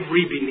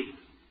every believer.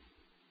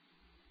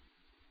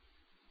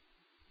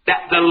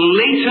 That the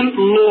latent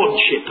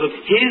lordship of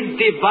his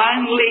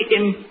divinely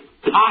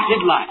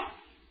imparted life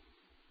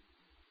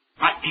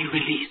might be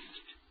released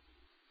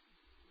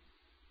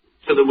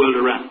to the world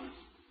around us.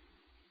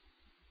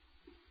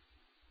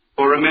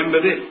 For remember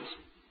this,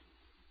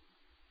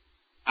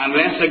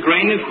 unless a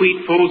grain of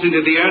wheat falls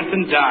into the earth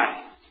and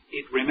dies,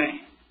 it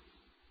remains.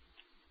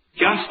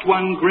 Just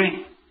one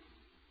grain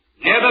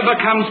never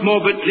becomes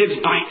more but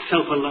lives by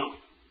itself alone.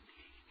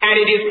 And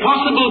it is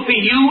possible for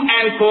you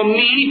and for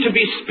me to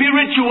be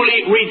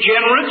spiritually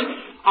regenerate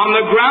on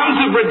the grounds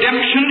of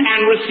redemption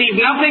and receive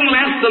nothing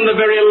less than the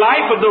very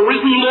life of the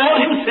risen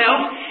Lord himself,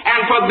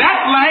 and for that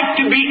life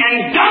to be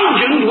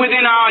endungeoned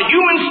within our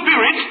human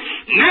spirit,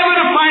 never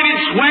to find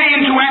its way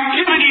into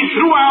activity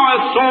through our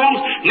souls,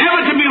 never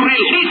to be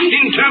released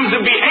in terms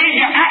of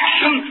behavior,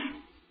 action,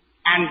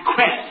 and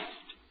quest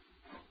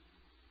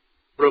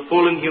for a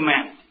fallen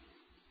humanity.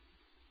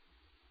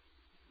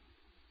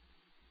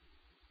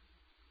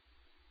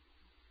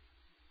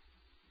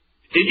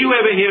 Did you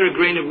ever hear a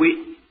grain of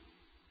wheat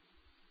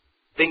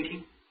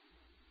thinking?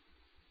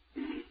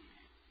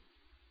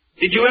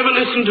 Did you ever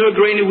listen to a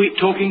grain of wheat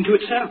talking to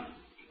itself?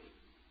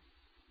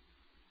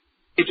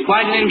 It's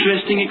quite an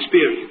interesting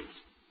experience.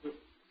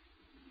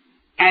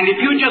 And if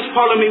you just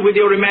follow me with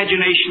your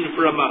imagination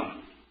for a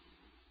moment,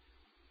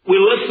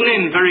 we'll listen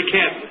in very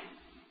carefully.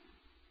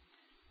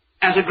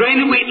 As a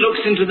grain of wheat looks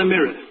into the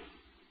mirror,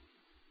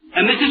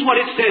 and this is what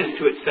it says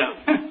to itself.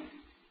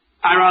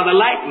 I rather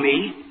like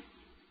me.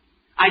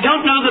 I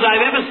don't know that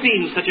I've ever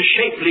seen such a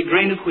shapely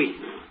grain of wheat.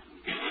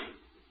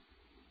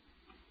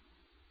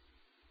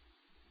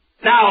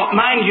 Now,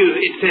 mind you,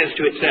 it says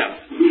to itself,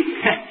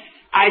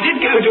 I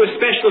did go to a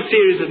special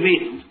series of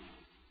meetings,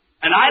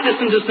 and I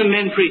listened to some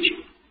men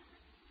preaching.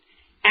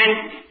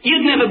 And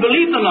you'd never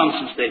believe the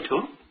nonsense they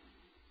taught.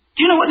 Do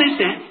you know what they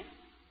said?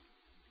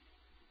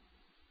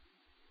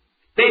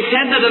 They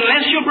said that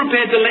unless you're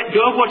prepared to let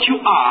go of what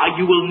you are,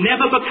 you will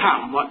never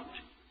become what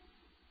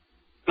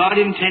God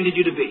intended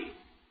you to be.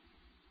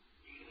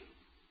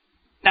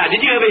 Now,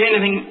 did you ever hear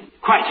anything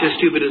quite so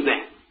stupid as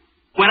that?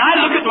 When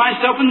I look at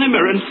myself in the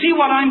mirror and see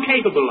what I'm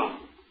capable of,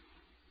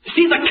 To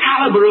see the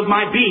caliber of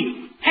my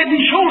being, head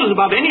and shoulders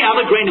above any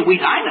other grain of wheat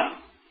I know.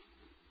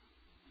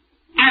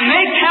 And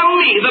they tell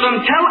me that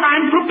until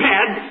I'm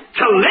prepared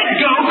to let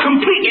go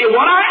completely of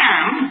what I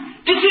am,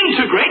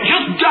 disintegrate,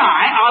 just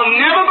die, I'll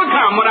never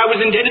become what I was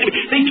intended to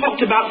be. They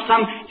talked about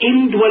some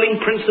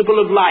indwelling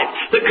principle of life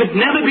that could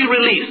never be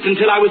released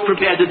until I was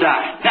prepared to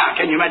die. Now,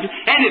 can you imagine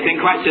anything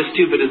quite so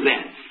stupid as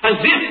that? As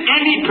if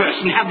any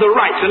person had the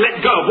right to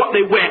let go of what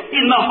they were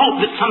in the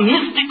hope that some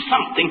mystic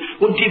something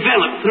would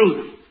develop through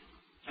them.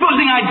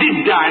 Supposing I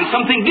did die and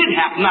something did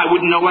happen, I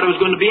wouldn't know what I was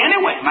going to be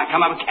anyway. It might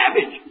come out of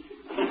cabbage.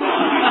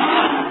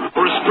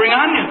 Or a spring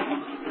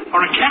onion. Or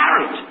a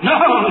carrot. No,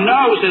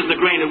 says the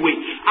grain of wheat.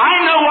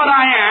 I know what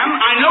I am,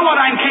 I know what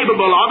I'm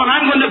capable of, and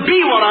I'm going to be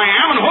what I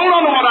am, and hold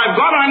on to what I've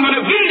got, and I'm going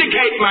to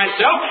vindicate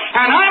myself,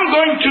 and I'm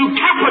going to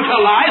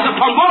capitalize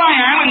upon what I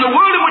am in the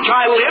world in which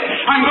I live.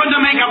 I'm going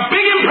to make a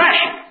big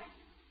impression.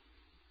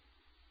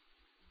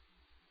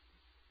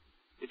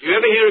 Did you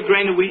ever hear a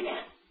grain of wheat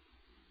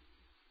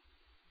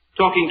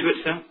talking to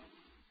itself?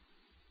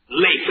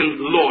 Latent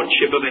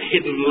lordship of a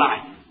hidden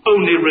life,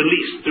 only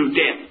released through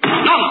death.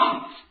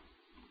 Nonsense!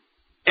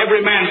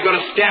 Every man's got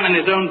to stand on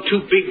his own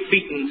 2 big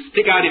feet and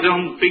stick out his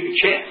own big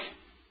chest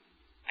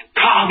and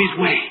carve his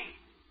way.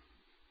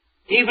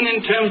 Even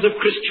in terms of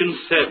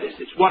Christian service,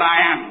 it's what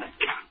I am that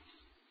counts.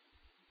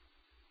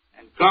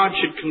 And God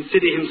should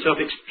consider himself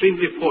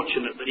extremely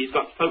fortunate that he's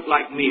got folk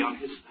like me on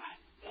his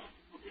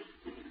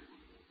side.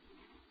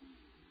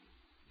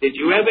 Did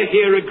you ever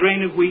hear a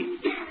grain of wheat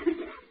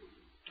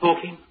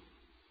talking?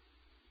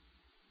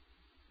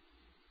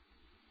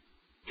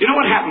 Do you know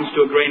what happens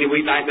to a grain of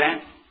wheat like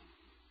that?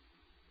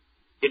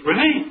 It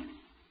remains.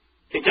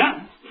 It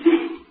does.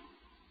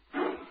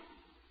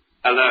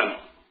 Alone.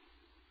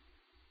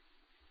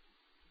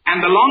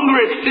 And the longer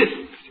it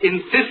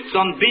insists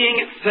on being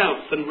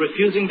itself and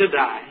refusing to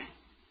die,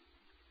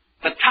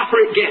 the tougher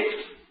it gets,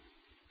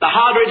 the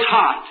harder its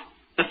heart,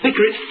 the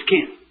thicker its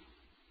skin,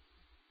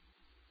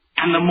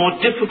 and the more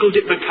difficult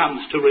it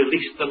becomes to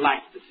release the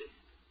life that's in it.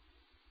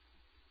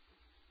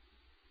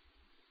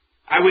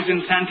 I was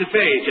in Santa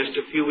Fe just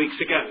a few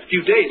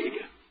days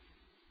ago.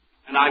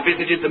 And I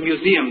visited the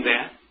museum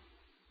there,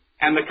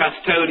 and the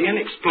custodian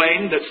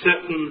explained that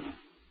certain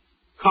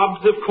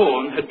cobs of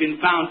corn had been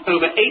found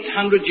over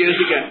 800 years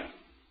ago,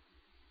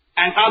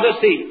 and other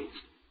seeds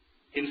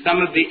in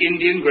some of the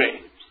Indian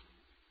graves.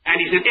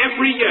 And he said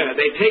every year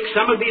they take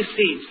some of these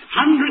seeds,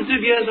 hundreds of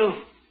years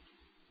old,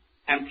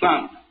 and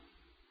plant them,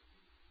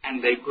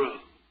 and they grow.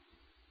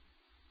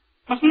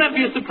 Mustn't that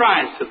be a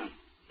surprise to them?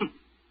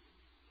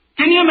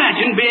 Can you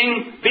imagine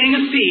being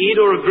a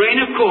seed or a grain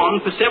of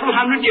corn for several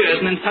hundred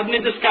years and then suddenly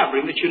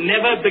discovering that you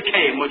never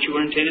became what you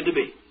were intended to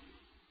be?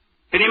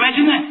 Can you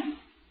imagine that?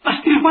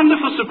 Must be a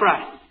wonderful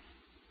surprise.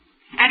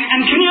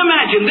 And can you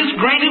imagine this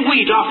grain of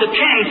wheat after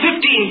 10,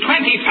 15,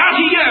 20,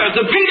 30 years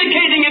of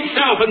vindicating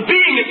itself and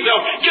being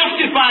itself,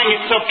 justifying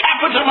itself,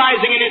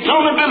 capitalizing in its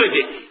own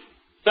ability.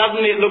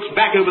 Suddenly it looks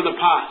back over the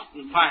past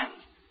and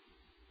finds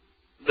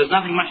there's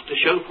nothing much to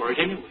show for it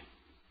anyway.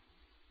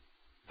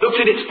 Looks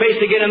at its face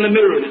again in the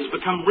mirror and it's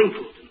become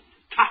wrinkled and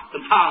tough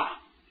and hard.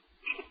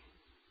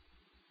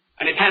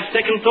 And it has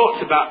second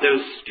thoughts about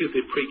those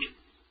stupid preachers.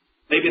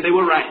 Maybe they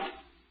were right.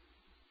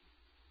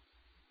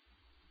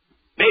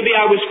 Maybe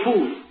I was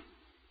fooled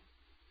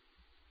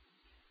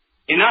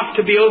enough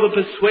to be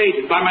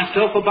over-persuaded by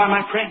myself or by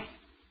my friends.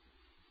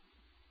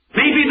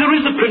 Maybe there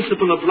is a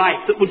principle of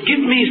life that would give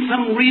me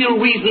some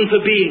real reason for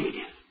being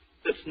here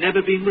that's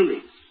never been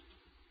released.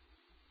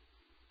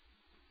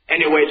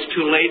 Anyway, it's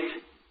too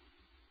late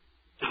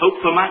to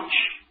hope for much.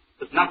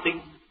 There's nothing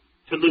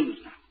to lose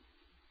now.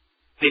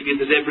 Maybe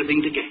there's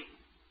everything to gain.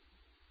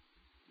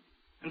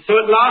 And so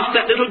at last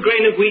that little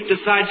grain of wheat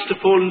decides to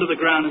fall into the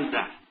ground and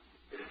die.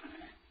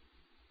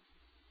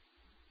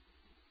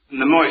 And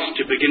the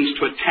moisture begins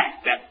to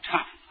attack that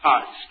tough,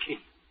 hard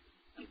skin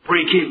and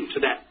break into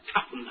that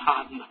toughened,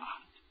 hardened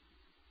heart.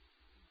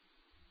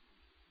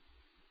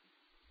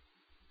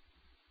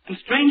 And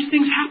strange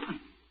things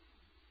happen.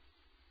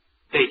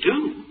 They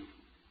do.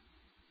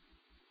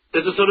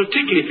 There's a sort of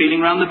tickly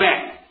feeling round the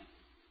back.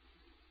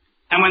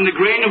 And when the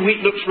grain of wheat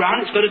looks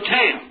round, it's got a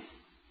tail.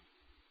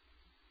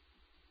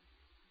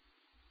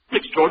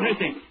 Extraordinary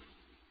thing.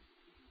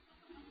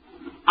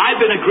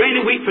 I've been a grain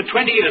of wheat for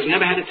 20 years and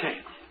never had a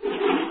tail.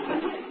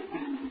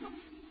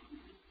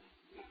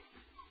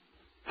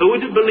 Who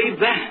would have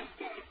believed that?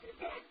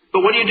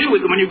 But what do you do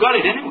with it when you've got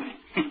it anyway?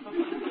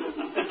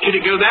 Should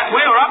it go that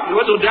way or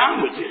upwards or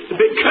downwards? It's a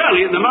bit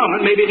curly at the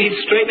moment. Maybe it needs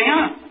straightening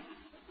out.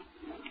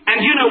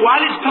 And you know,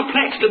 while it's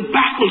perplexed and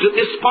baffled at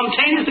this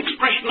spontaneous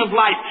expression of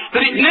life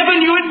that it never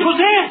knew it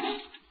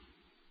possessed,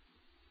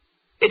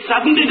 it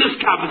suddenly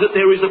discovers that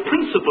there is a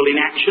principle in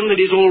action that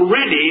is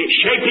already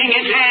shaping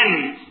its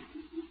ends.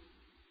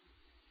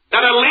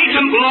 That a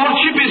latent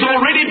lordship is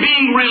already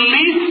being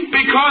released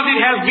because it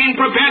has been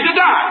prepared to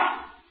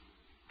die.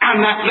 And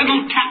that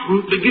little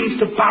taproot begins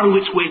to burrow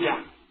its way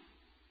down.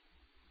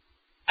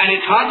 And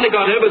it's hardly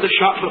got over the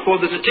shock before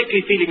there's a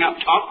tickly feeling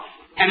up top,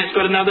 and it's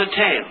got another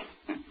tail.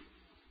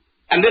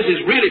 And this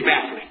is really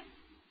baffling,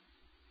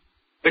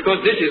 because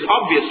this is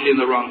obviously in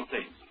the wrong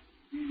place.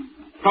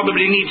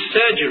 Probably needs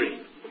surgery.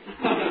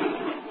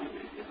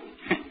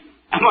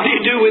 And what do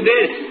you do with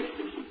this?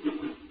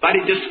 But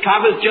it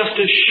discovers just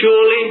as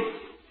surely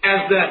as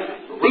the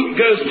root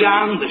goes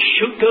down, the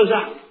shoot goes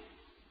up.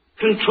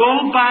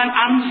 Controlled by an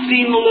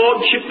unseen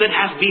lordship that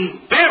has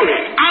been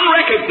buried,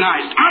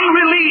 unrecognized,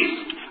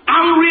 unreleased,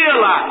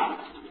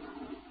 unrealized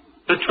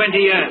for 20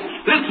 years.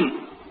 Listen,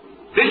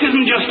 this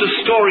isn't just a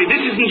story.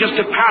 This isn't just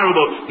a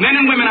parable. Men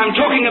and women, I'm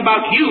talking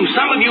about you.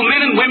 Some of you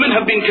men and women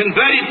have been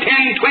converted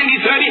 10,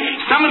 20,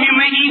 30. Some of you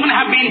may even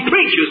have been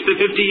preachers for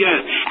 50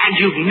 years. And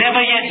you've never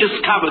yet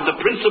discovered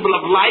the principle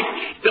of life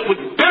that was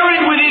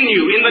buried within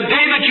you in the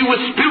day that you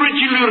were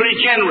spiritually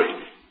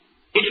regenerate.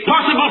 It's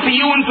possible for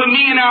you and for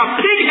me in our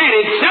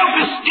pig-headed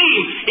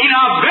self-esteem, in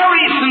our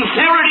very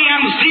sincerity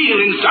and zeal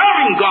in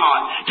serving God,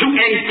 to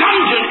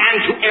endungeon and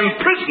to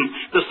imprison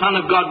the Son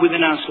of God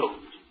within our souls.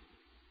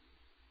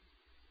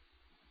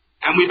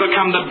 And we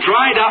become the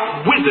dried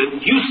up, withered,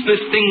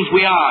 useless things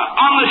we are,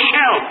 on the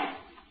shelf,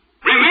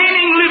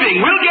 remaining living.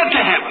 We'll get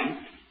to heaven,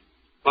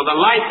 for the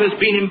life has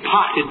been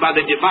imparted by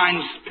the divine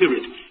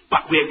Spirit,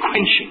 but we're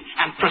quenching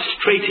and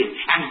frustrating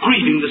and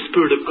grieving the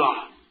Spirit of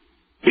God.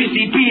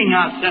 Busy being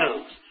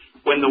ourselves,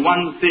 when the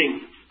one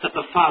thing that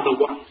the Father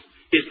wants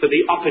is for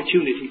the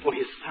opportunity for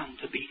His Son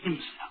to be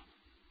Himself.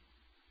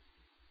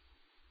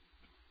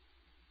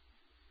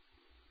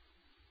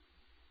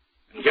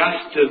 And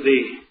just as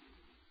the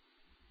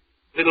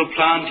little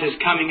plant is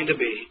coming into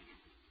being,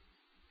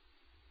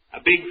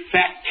 a big,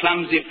 fat,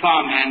 clumsy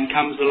farmhand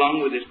comes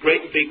along with his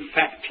great, big,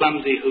 fat,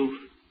 clumsy hoof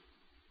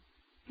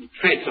and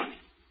treads on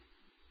it,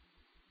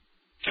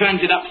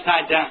 turns it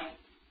upside down.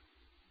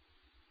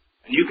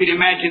 And you could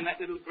imagine that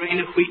little grain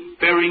of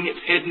wheat burying its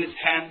head in its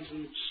hands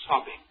and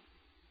sobbing.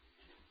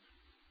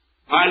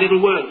 My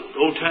little world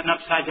all turned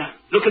upside down.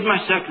 Look at my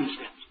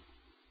circumstance.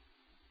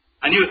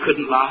 I knew it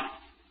couldn't last.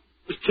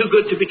 It was too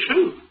good to be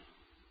true.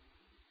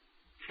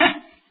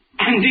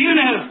 And do you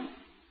know,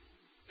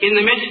 in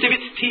the midst of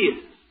its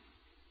tears,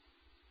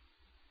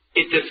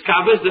 it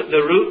discovers that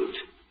the root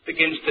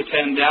begins to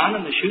turn down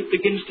and the shoot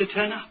begins to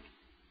turn up.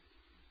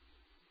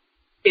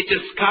 It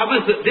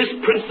discovers that this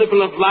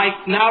principle of life,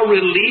 now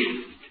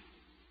released,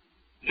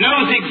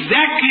 knows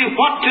exactly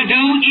what to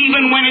do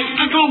even when its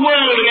little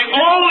world and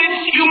all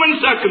its human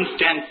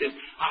circumstances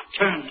are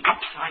turned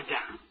upside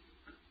down.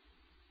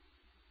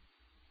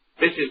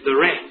 This is the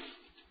rest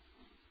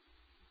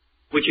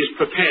which is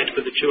prepared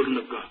for the children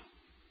of God.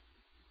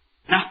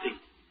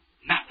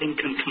 Nothing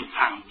can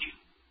confound you.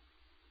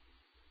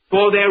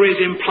 For there is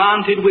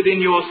implanted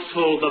within your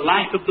soul the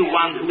life of the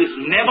one who is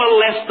never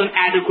less than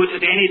adequate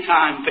at any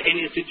time for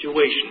any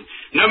situation.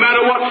 No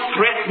matter what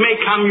threat may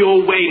come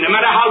your way, no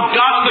matter how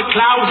dark the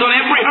clouds on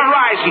every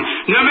horizon,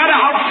 no matter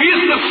how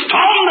fierce the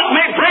storm that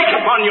may break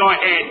upon your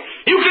head,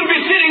 you can be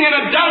sitting in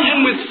a dungeon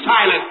with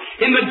Silas,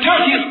 in the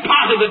dirtiest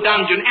part of the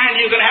dungeon, and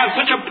you can have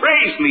such a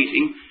praise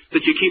meeting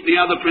that you keep the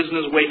other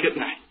prisoners awake at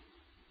night.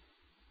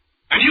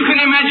 And you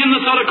can imagine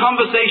the sort of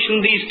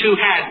conversation these two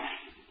had.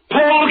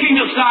 Paul looking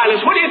to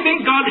Silas, what do you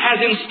think God has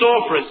in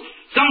store for us?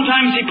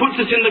 Sometimes He puts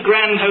us in the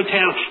Grand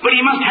Hotel, but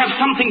He must have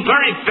something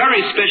very,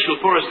 very special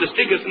for us to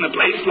stick us in a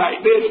place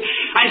like this.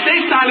 I say,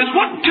 Silas,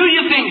 what do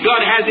you think God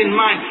has in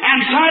mind? And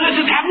Silas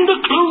has hadn't a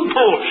clue,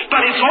 Paul,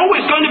 but it's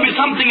always going to be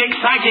something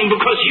exciting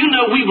because you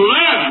know we've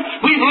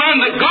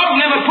learned that God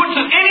never puts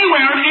us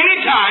anywhere at any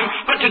time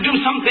but to do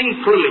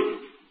something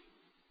thrilling.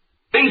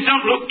 Things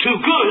don't look too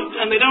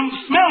good and they don't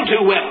smell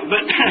too well,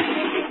 but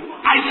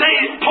I say,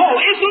 Paul,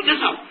 isn't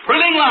this a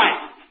thrilling life?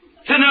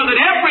 To know that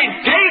every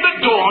day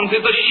that dawns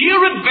is a sheer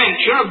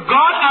adventure of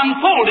God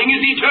unfolding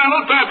His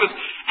eternal purpose.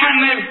 And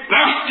they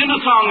burst into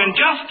song, and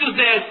just as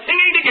they're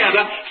singing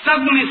together,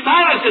 suddenly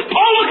Silas says,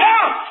 Paul, look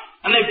out!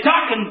 And they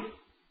duck, and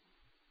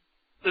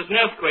there's an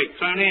earthquake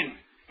thrown in.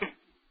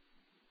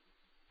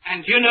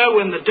 And you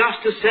know, when the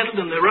dust has settled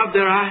and they rub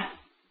their eyes,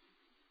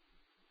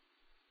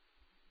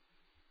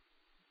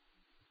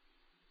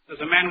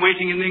 there's a man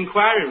waiting in the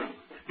inquiry room.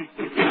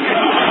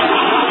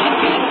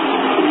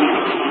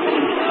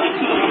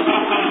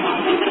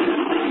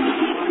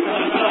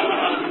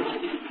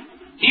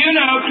 You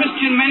know,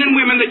 Christian men and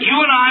women, that you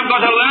and I have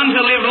got to learn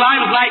to live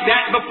lives like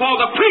that before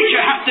the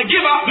preacher has to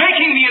give up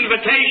making the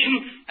invitation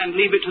and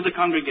leave it to the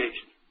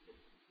congregation.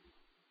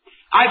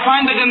 I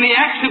find that in the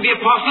Acts of the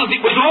Apostles,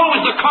 it was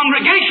always the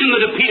congregation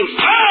that appealed.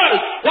 Sirs,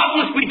 what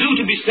must we do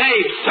to be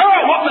saved? Sir,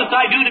 what must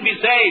I do to be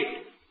saved?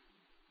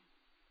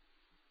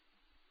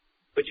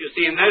 But you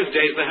see, in those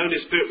days, the Holy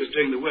Spirit was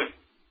doing the work.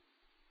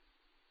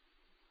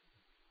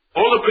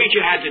 All the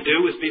preacher had to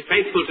do was be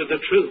faithful to the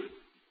truth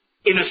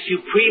in a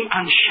supreme,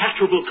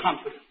 unshatterable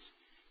confidence.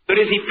 But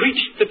as he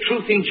preached the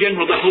truth in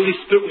general, the Holy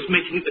Spirit was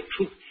making the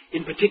truth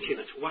in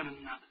particular to one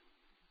another.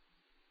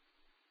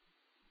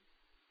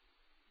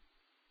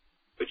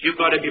 But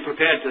you've got to be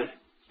prepared to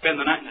spend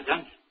the night in a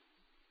dungeon.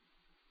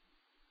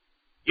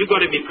 You've got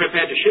to be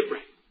prepared to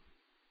shipwreck.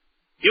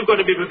 You've got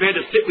to be prepared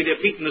to sit with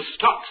your feet in the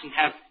stocks and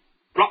have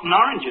rotten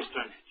oranges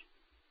thrown at you.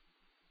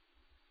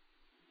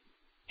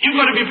 You've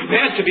got to be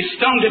prepared to be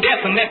stoned to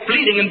death and left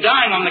bleeding and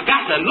dying on the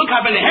gutter. Look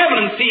up into heaven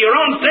and see your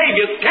own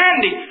Savior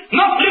standing,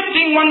 not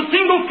lifting one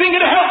single finger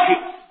to help you.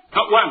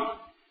 Not one.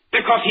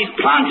 Because he's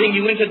planting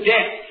you into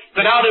death,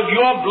 that out of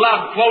your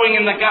blood flowing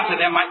in the gutter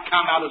there might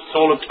come out of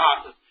Saul of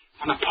Tarsus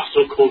an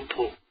apostle called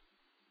Paul.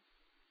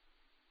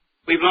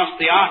 We've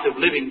lost the art of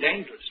living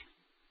dangerously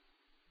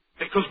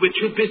because we're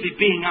too busy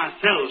being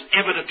ourselves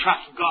ever to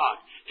trust God,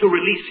 to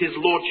release his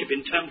lordship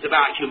in terms of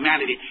our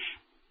humanity.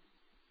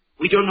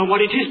 We don't know what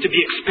it is to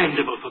be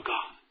expendable for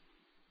God.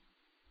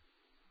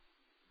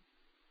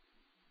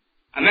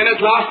 And then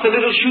at last the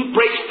little shoot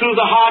breaks through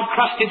the hard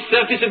crusted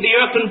surface of the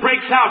earth and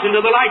breaks out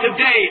into the light of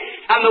day,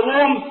 and the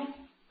warm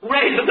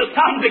rays of the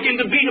sun begin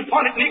to beat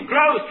upon it, and it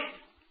grows.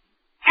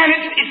 And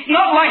it's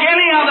not like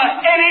any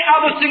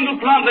other single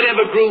plant that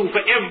ever grew,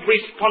 for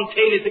every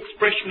spontaneous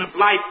expression of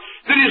life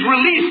that is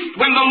released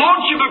when the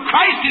Lordship of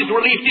Christ is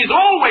released is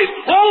always,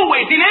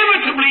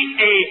 inevitably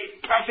a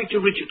perfect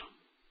original.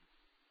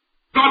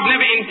 God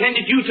never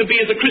intended you to be,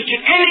 as a Christian,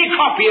 any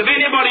copy of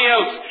anybody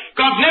else.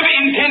 God never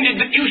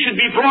intended that you should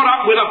be brought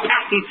up with a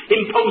pattern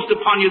imposed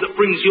upon you that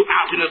brings you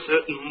out in a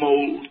certain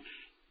mold.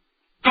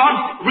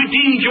 God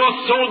redeemed your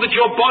soul that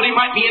your body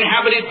might be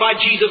inhabited by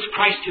Jesus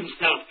Christ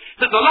himself.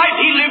 That the life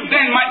he lived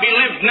then might be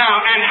lived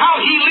now. And how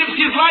he lives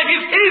his life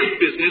is his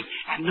business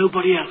and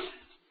nobody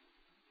else's.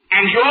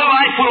 And your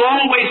life will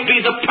always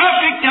be the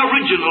perfect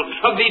original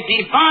of the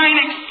divine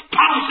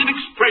expansive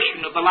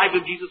expression of the life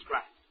of Jesus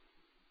Christ.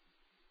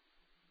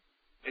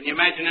 Can you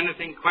imagine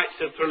anything quite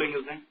so thrilling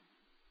as that?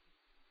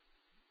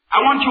 I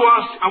want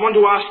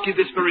to ask you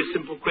this very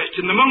simple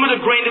question. The moment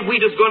a grain of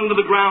wheat has gone into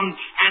the ground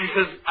and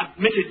has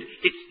admitted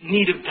its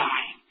need of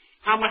dying,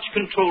 how much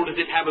control does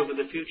it have over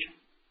the future?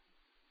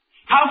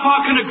 How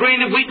far can a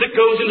grain of wheat that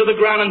goes into the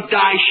ground and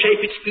dies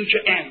shape its future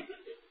end?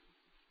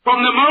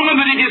 From the moment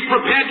that it is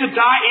prepared to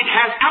die, it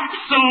has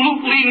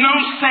absolutely no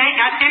say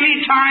at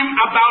any time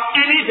about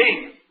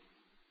anything.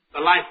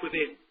 The life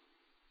within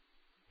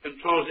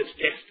controls its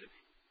destiny.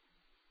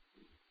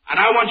 And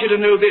I want you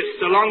to know this,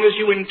 so long as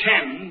you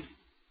intend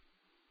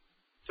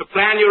to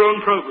plan your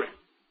own program,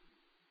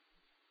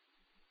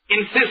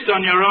 insist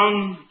on your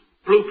own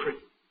blueprint,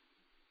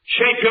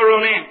 shape your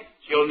own ends,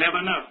 you'll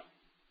never know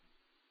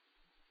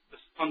the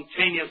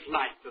spontaneous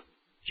life of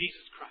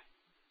Jesus Christ,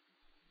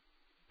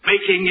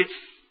 making its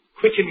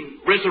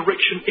quickening,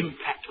 resurrection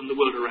impact on the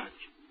world around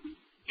you.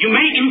 You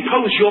may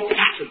impose your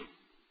pattern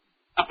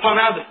upon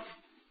others,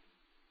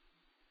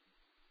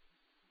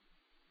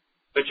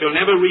 but you'll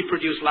never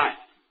reproduce life.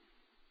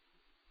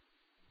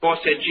 For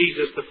said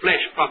Jesus, the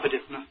flesh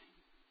profiteth nothing.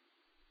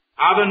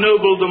 However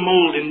noble the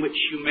mold in which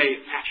you may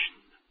fashion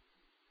them,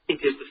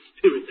 it is the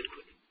Spirit that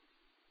quickens.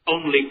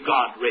 Only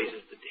God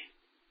raises the dead.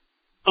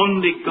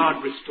 Only God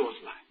restores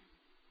life.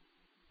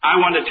 I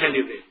want to tell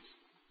you this,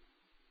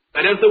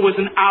 that as there was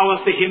an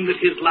hour for him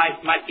that his life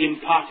might be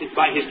imparted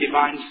by his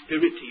divine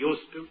Spirit to your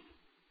spirit,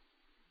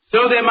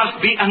 so there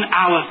must be an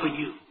hour for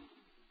you.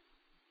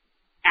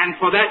 And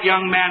for that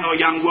young man or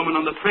young woman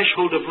on the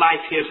threshold of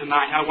life here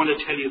tonight, I want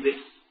to tell you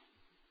this,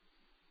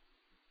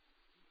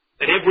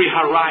 that every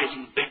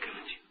horizon beckons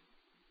at you,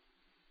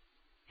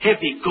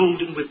 heavy,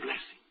 golden with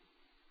blessing.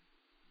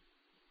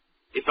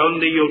 If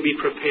only you'll be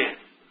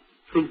prepared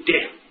through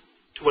death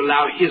to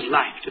allow his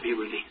life to be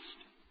released.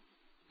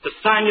 To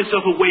sign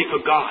yourself away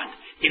for God,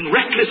 in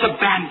reckless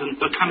abandon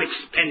become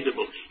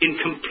expendable, in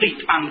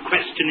complete,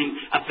 unquestioning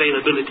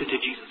availability to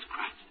Jesus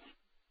Christ.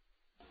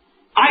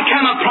 I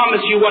cannot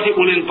promise you what it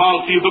will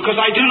involve for you because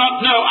I do not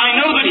know. I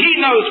know that he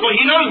knows, for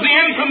he knows the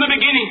end from the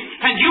beginning.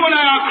 And you and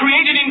I are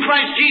created in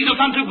Christ Jesus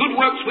unto good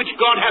works which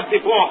God hath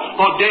before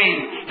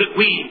ordained that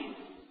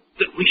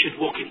we should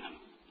walk in them.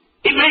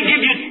 It may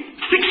give you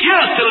 6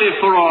 years to live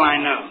for all I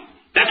know.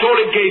 That's all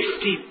it gave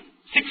Stephen.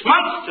 6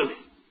 months to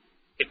live.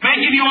 It may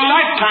give you a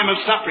lifetime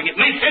of suffering. It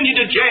may send you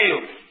to jail.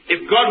 If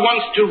God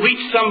wants to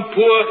reach some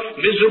poor,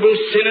 miserable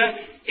sinner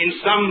in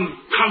some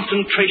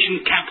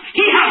concentration camp,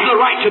 he has the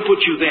right to put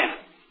you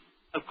there.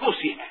 Of course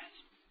he has.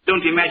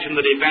 Don't imagine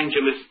that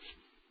evangelists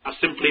are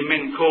simply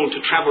men called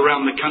to travel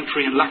around the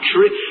country in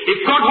luxury.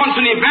 If God wants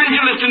an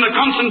evangelist in a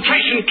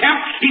concentration camp,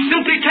 he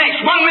simply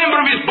takes one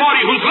member of his body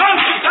who's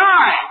learned to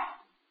die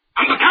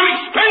and become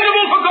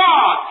expendable for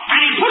God, and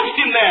he puts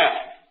him there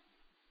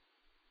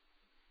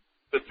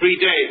for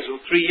 3 days or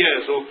 3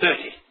 years or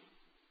 30.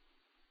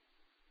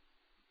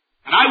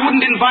 And I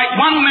wouldn't invite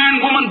one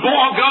man, woman, boy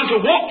or girl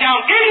to walk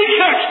down any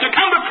church to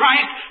come to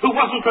Christ who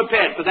wasn't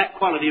prepared for that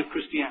quality of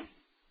Christianity.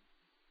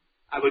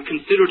 I would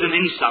consider it an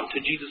insult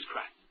to Jesus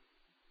Christ.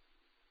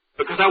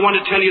 Because I want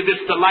to tell you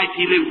this, the life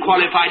he lived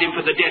qualified him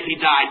for the death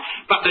he died.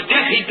 But the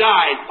death he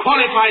died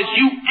qualifies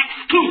you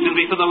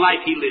exclusively for the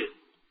life he lived.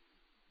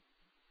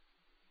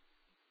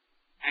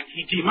 And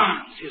he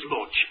demands his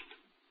lordship.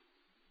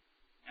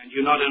 And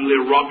you not only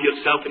rob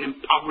yourself and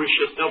impoverish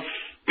yourself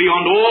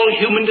beyond all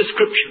human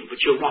description, but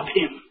you rob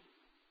him.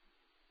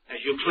 As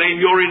you claim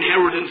your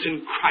inheritance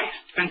in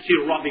Christ, fancy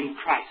robbing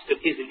Christ of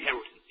his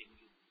inheritance.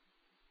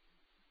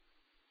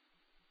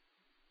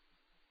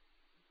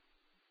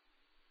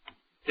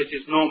 This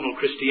is normal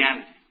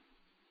Christianity.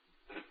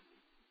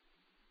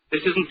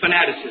 This isn't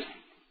fanaticism.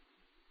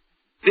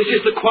 This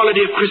is the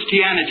quality of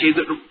Christianity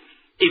that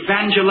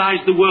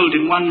evangelized the world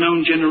in one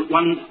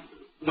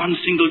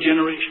single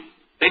generation.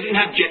 They didn't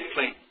have jet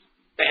planes.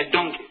 They had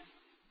donkeys.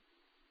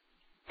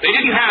 They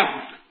didn't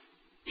have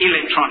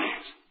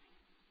electronics.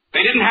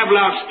 They didn't have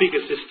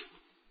loudspeaker systems.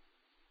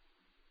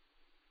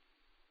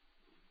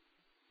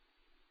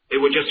 They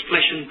were just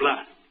flesh and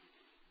blood,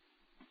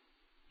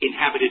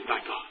 inhabited by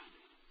God.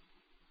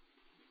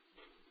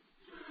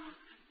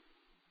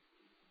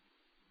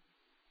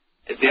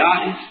 As the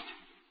artist,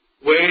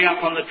 way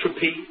up on the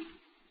trapeze,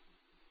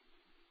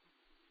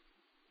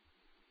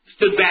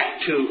 stood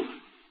back to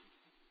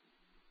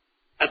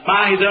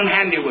admire his own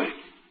handiwork.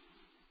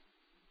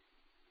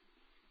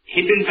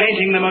 He'd been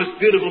painting the most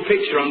beautiful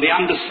picture on the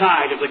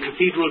underside of the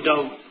cathedral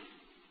dome.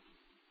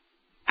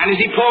 And as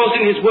he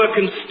paused in his work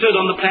and stood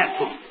on the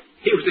platform,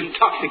 he was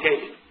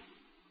intoxicated.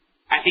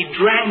 And he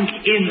drank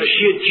in the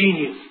sheer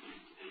genius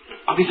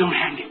of his own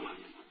handiwork.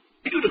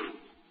 Beautiful.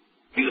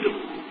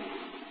 Beautiful.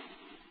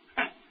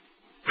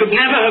 Could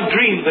never have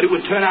dreamed that it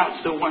would turn out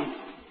so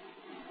wonderful.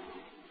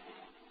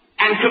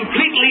 And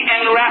completely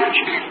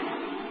enraptured,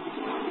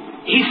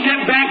 he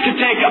stepped back to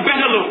take a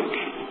better look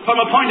from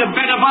a point of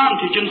better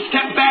vantage and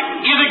stepped back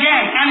yet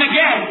again and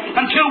again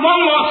until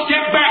one more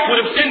step back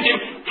would have sent him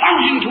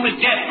plunging to his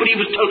death, but he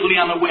was totally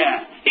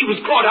unaware. He was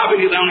caught up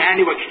in his own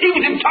handiwork. He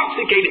was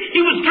intoxicated.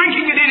 He was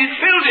drinking it in. It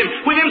filled him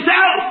with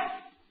himself.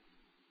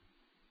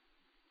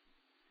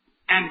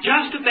 And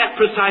just at that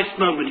precise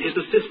moment, his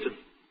assistant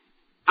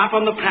up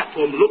on the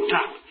platform looked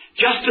up,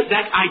 just at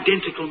that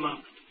identical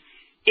moment.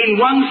 In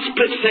one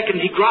split second,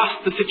 he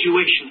grasped the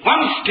situation.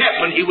 One step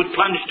and he would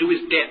plunge to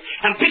his death.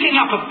 And picking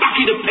up a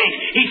bucket of paint,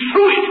 he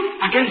threw it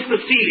against the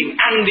ceiling.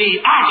 And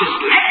the artist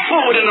leapt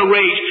forward in a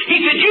rage. He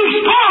said, "You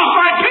spoiled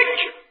my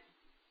picture!"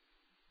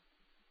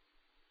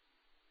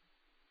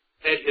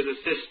 Said his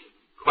assistant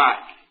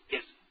quietly,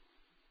 "Yes, sir.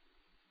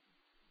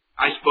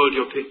 I spoiled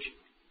your picture.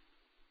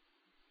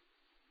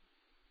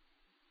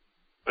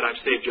 But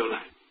I've saved your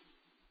life.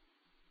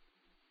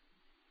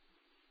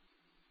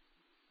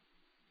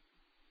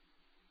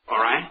 All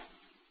right?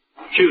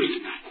 Choose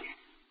tonight.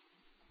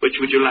 Which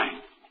would you like?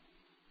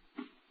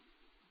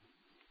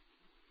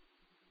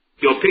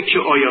 Your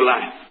picture or your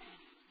life?"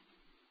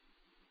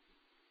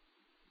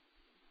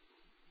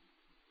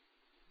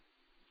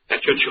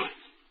 That's your choice.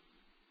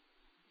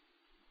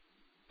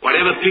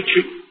 Whatever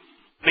picture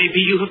maybe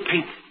you have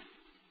painted,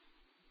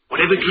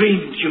 whatever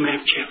dreams you may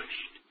have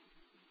cherished,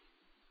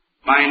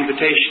 my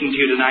invitation to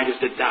you tonight is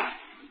to die.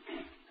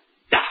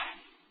 Die.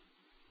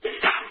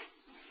 Die.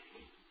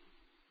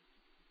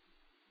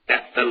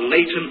 That the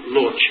latent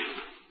lordship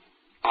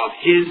of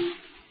His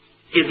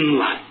hidden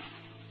life,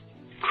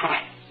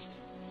 Christ,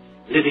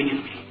 living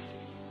in me,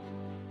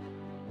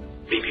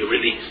 may be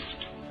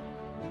released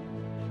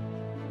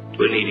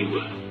to a needy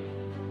world.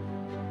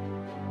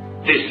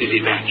 This is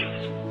evangelism.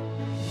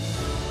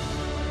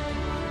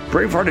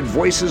 Bravehearted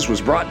Voices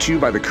was brought to you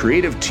by the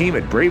creative team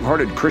at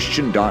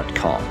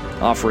braveheartedchristian.com,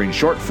 offering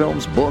short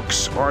films,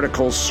 books,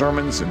 articles,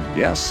 sermons, and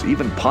yes,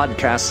 even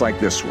podcasts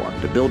like this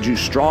one to build you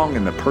strong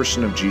in the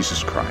person of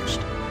Jesus Christ.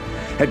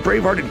 At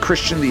Bravehearted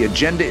Christian, the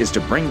agenda is to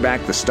bring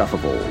back the stuff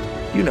of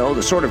old. You know,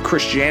 the sort of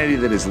Christianity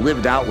that is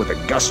lived out with a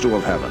gusto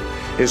of heaven,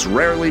 is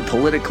rarely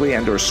politically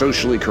and or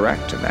socially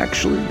correct, and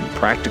actually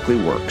practically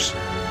works.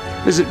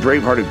 Visit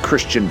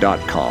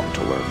braveheartedchristian.com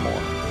to learn more.